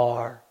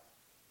are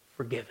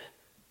forgiven.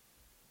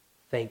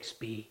 Thanks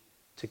be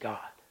to God.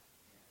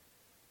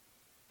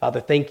 Father,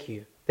 thank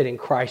you that in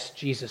Christ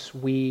Jesus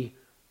we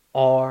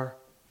are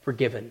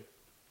forgiven.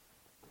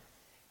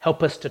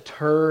 Help us to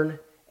turn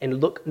and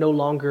look no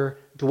longer,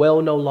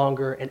 dwell no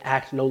longer, and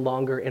act no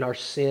longer in our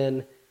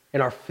sin,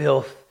 in our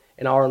filth,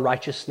 in our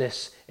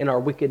unrighteousness, in our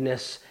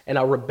wickedness, in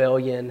our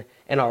rebellion,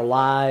 in our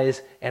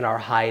lies, and our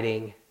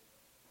hiding.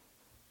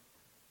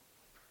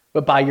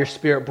 But by your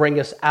Spirit, bring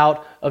us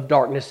out of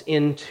darkness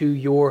into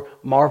your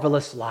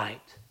marvelous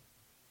light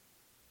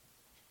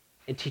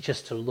and teach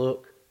us to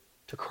look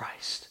to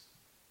Christ,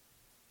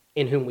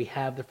 in whom we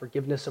have the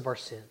forgiveness of our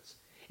sins,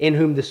 in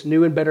whom this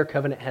new and better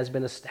covenant has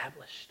been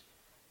established,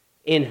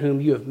 in whom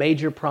you have made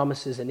your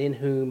promises, and in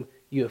whom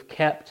you have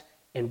kept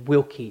and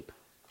will keep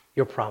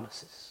your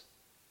promises.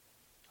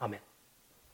 Amen.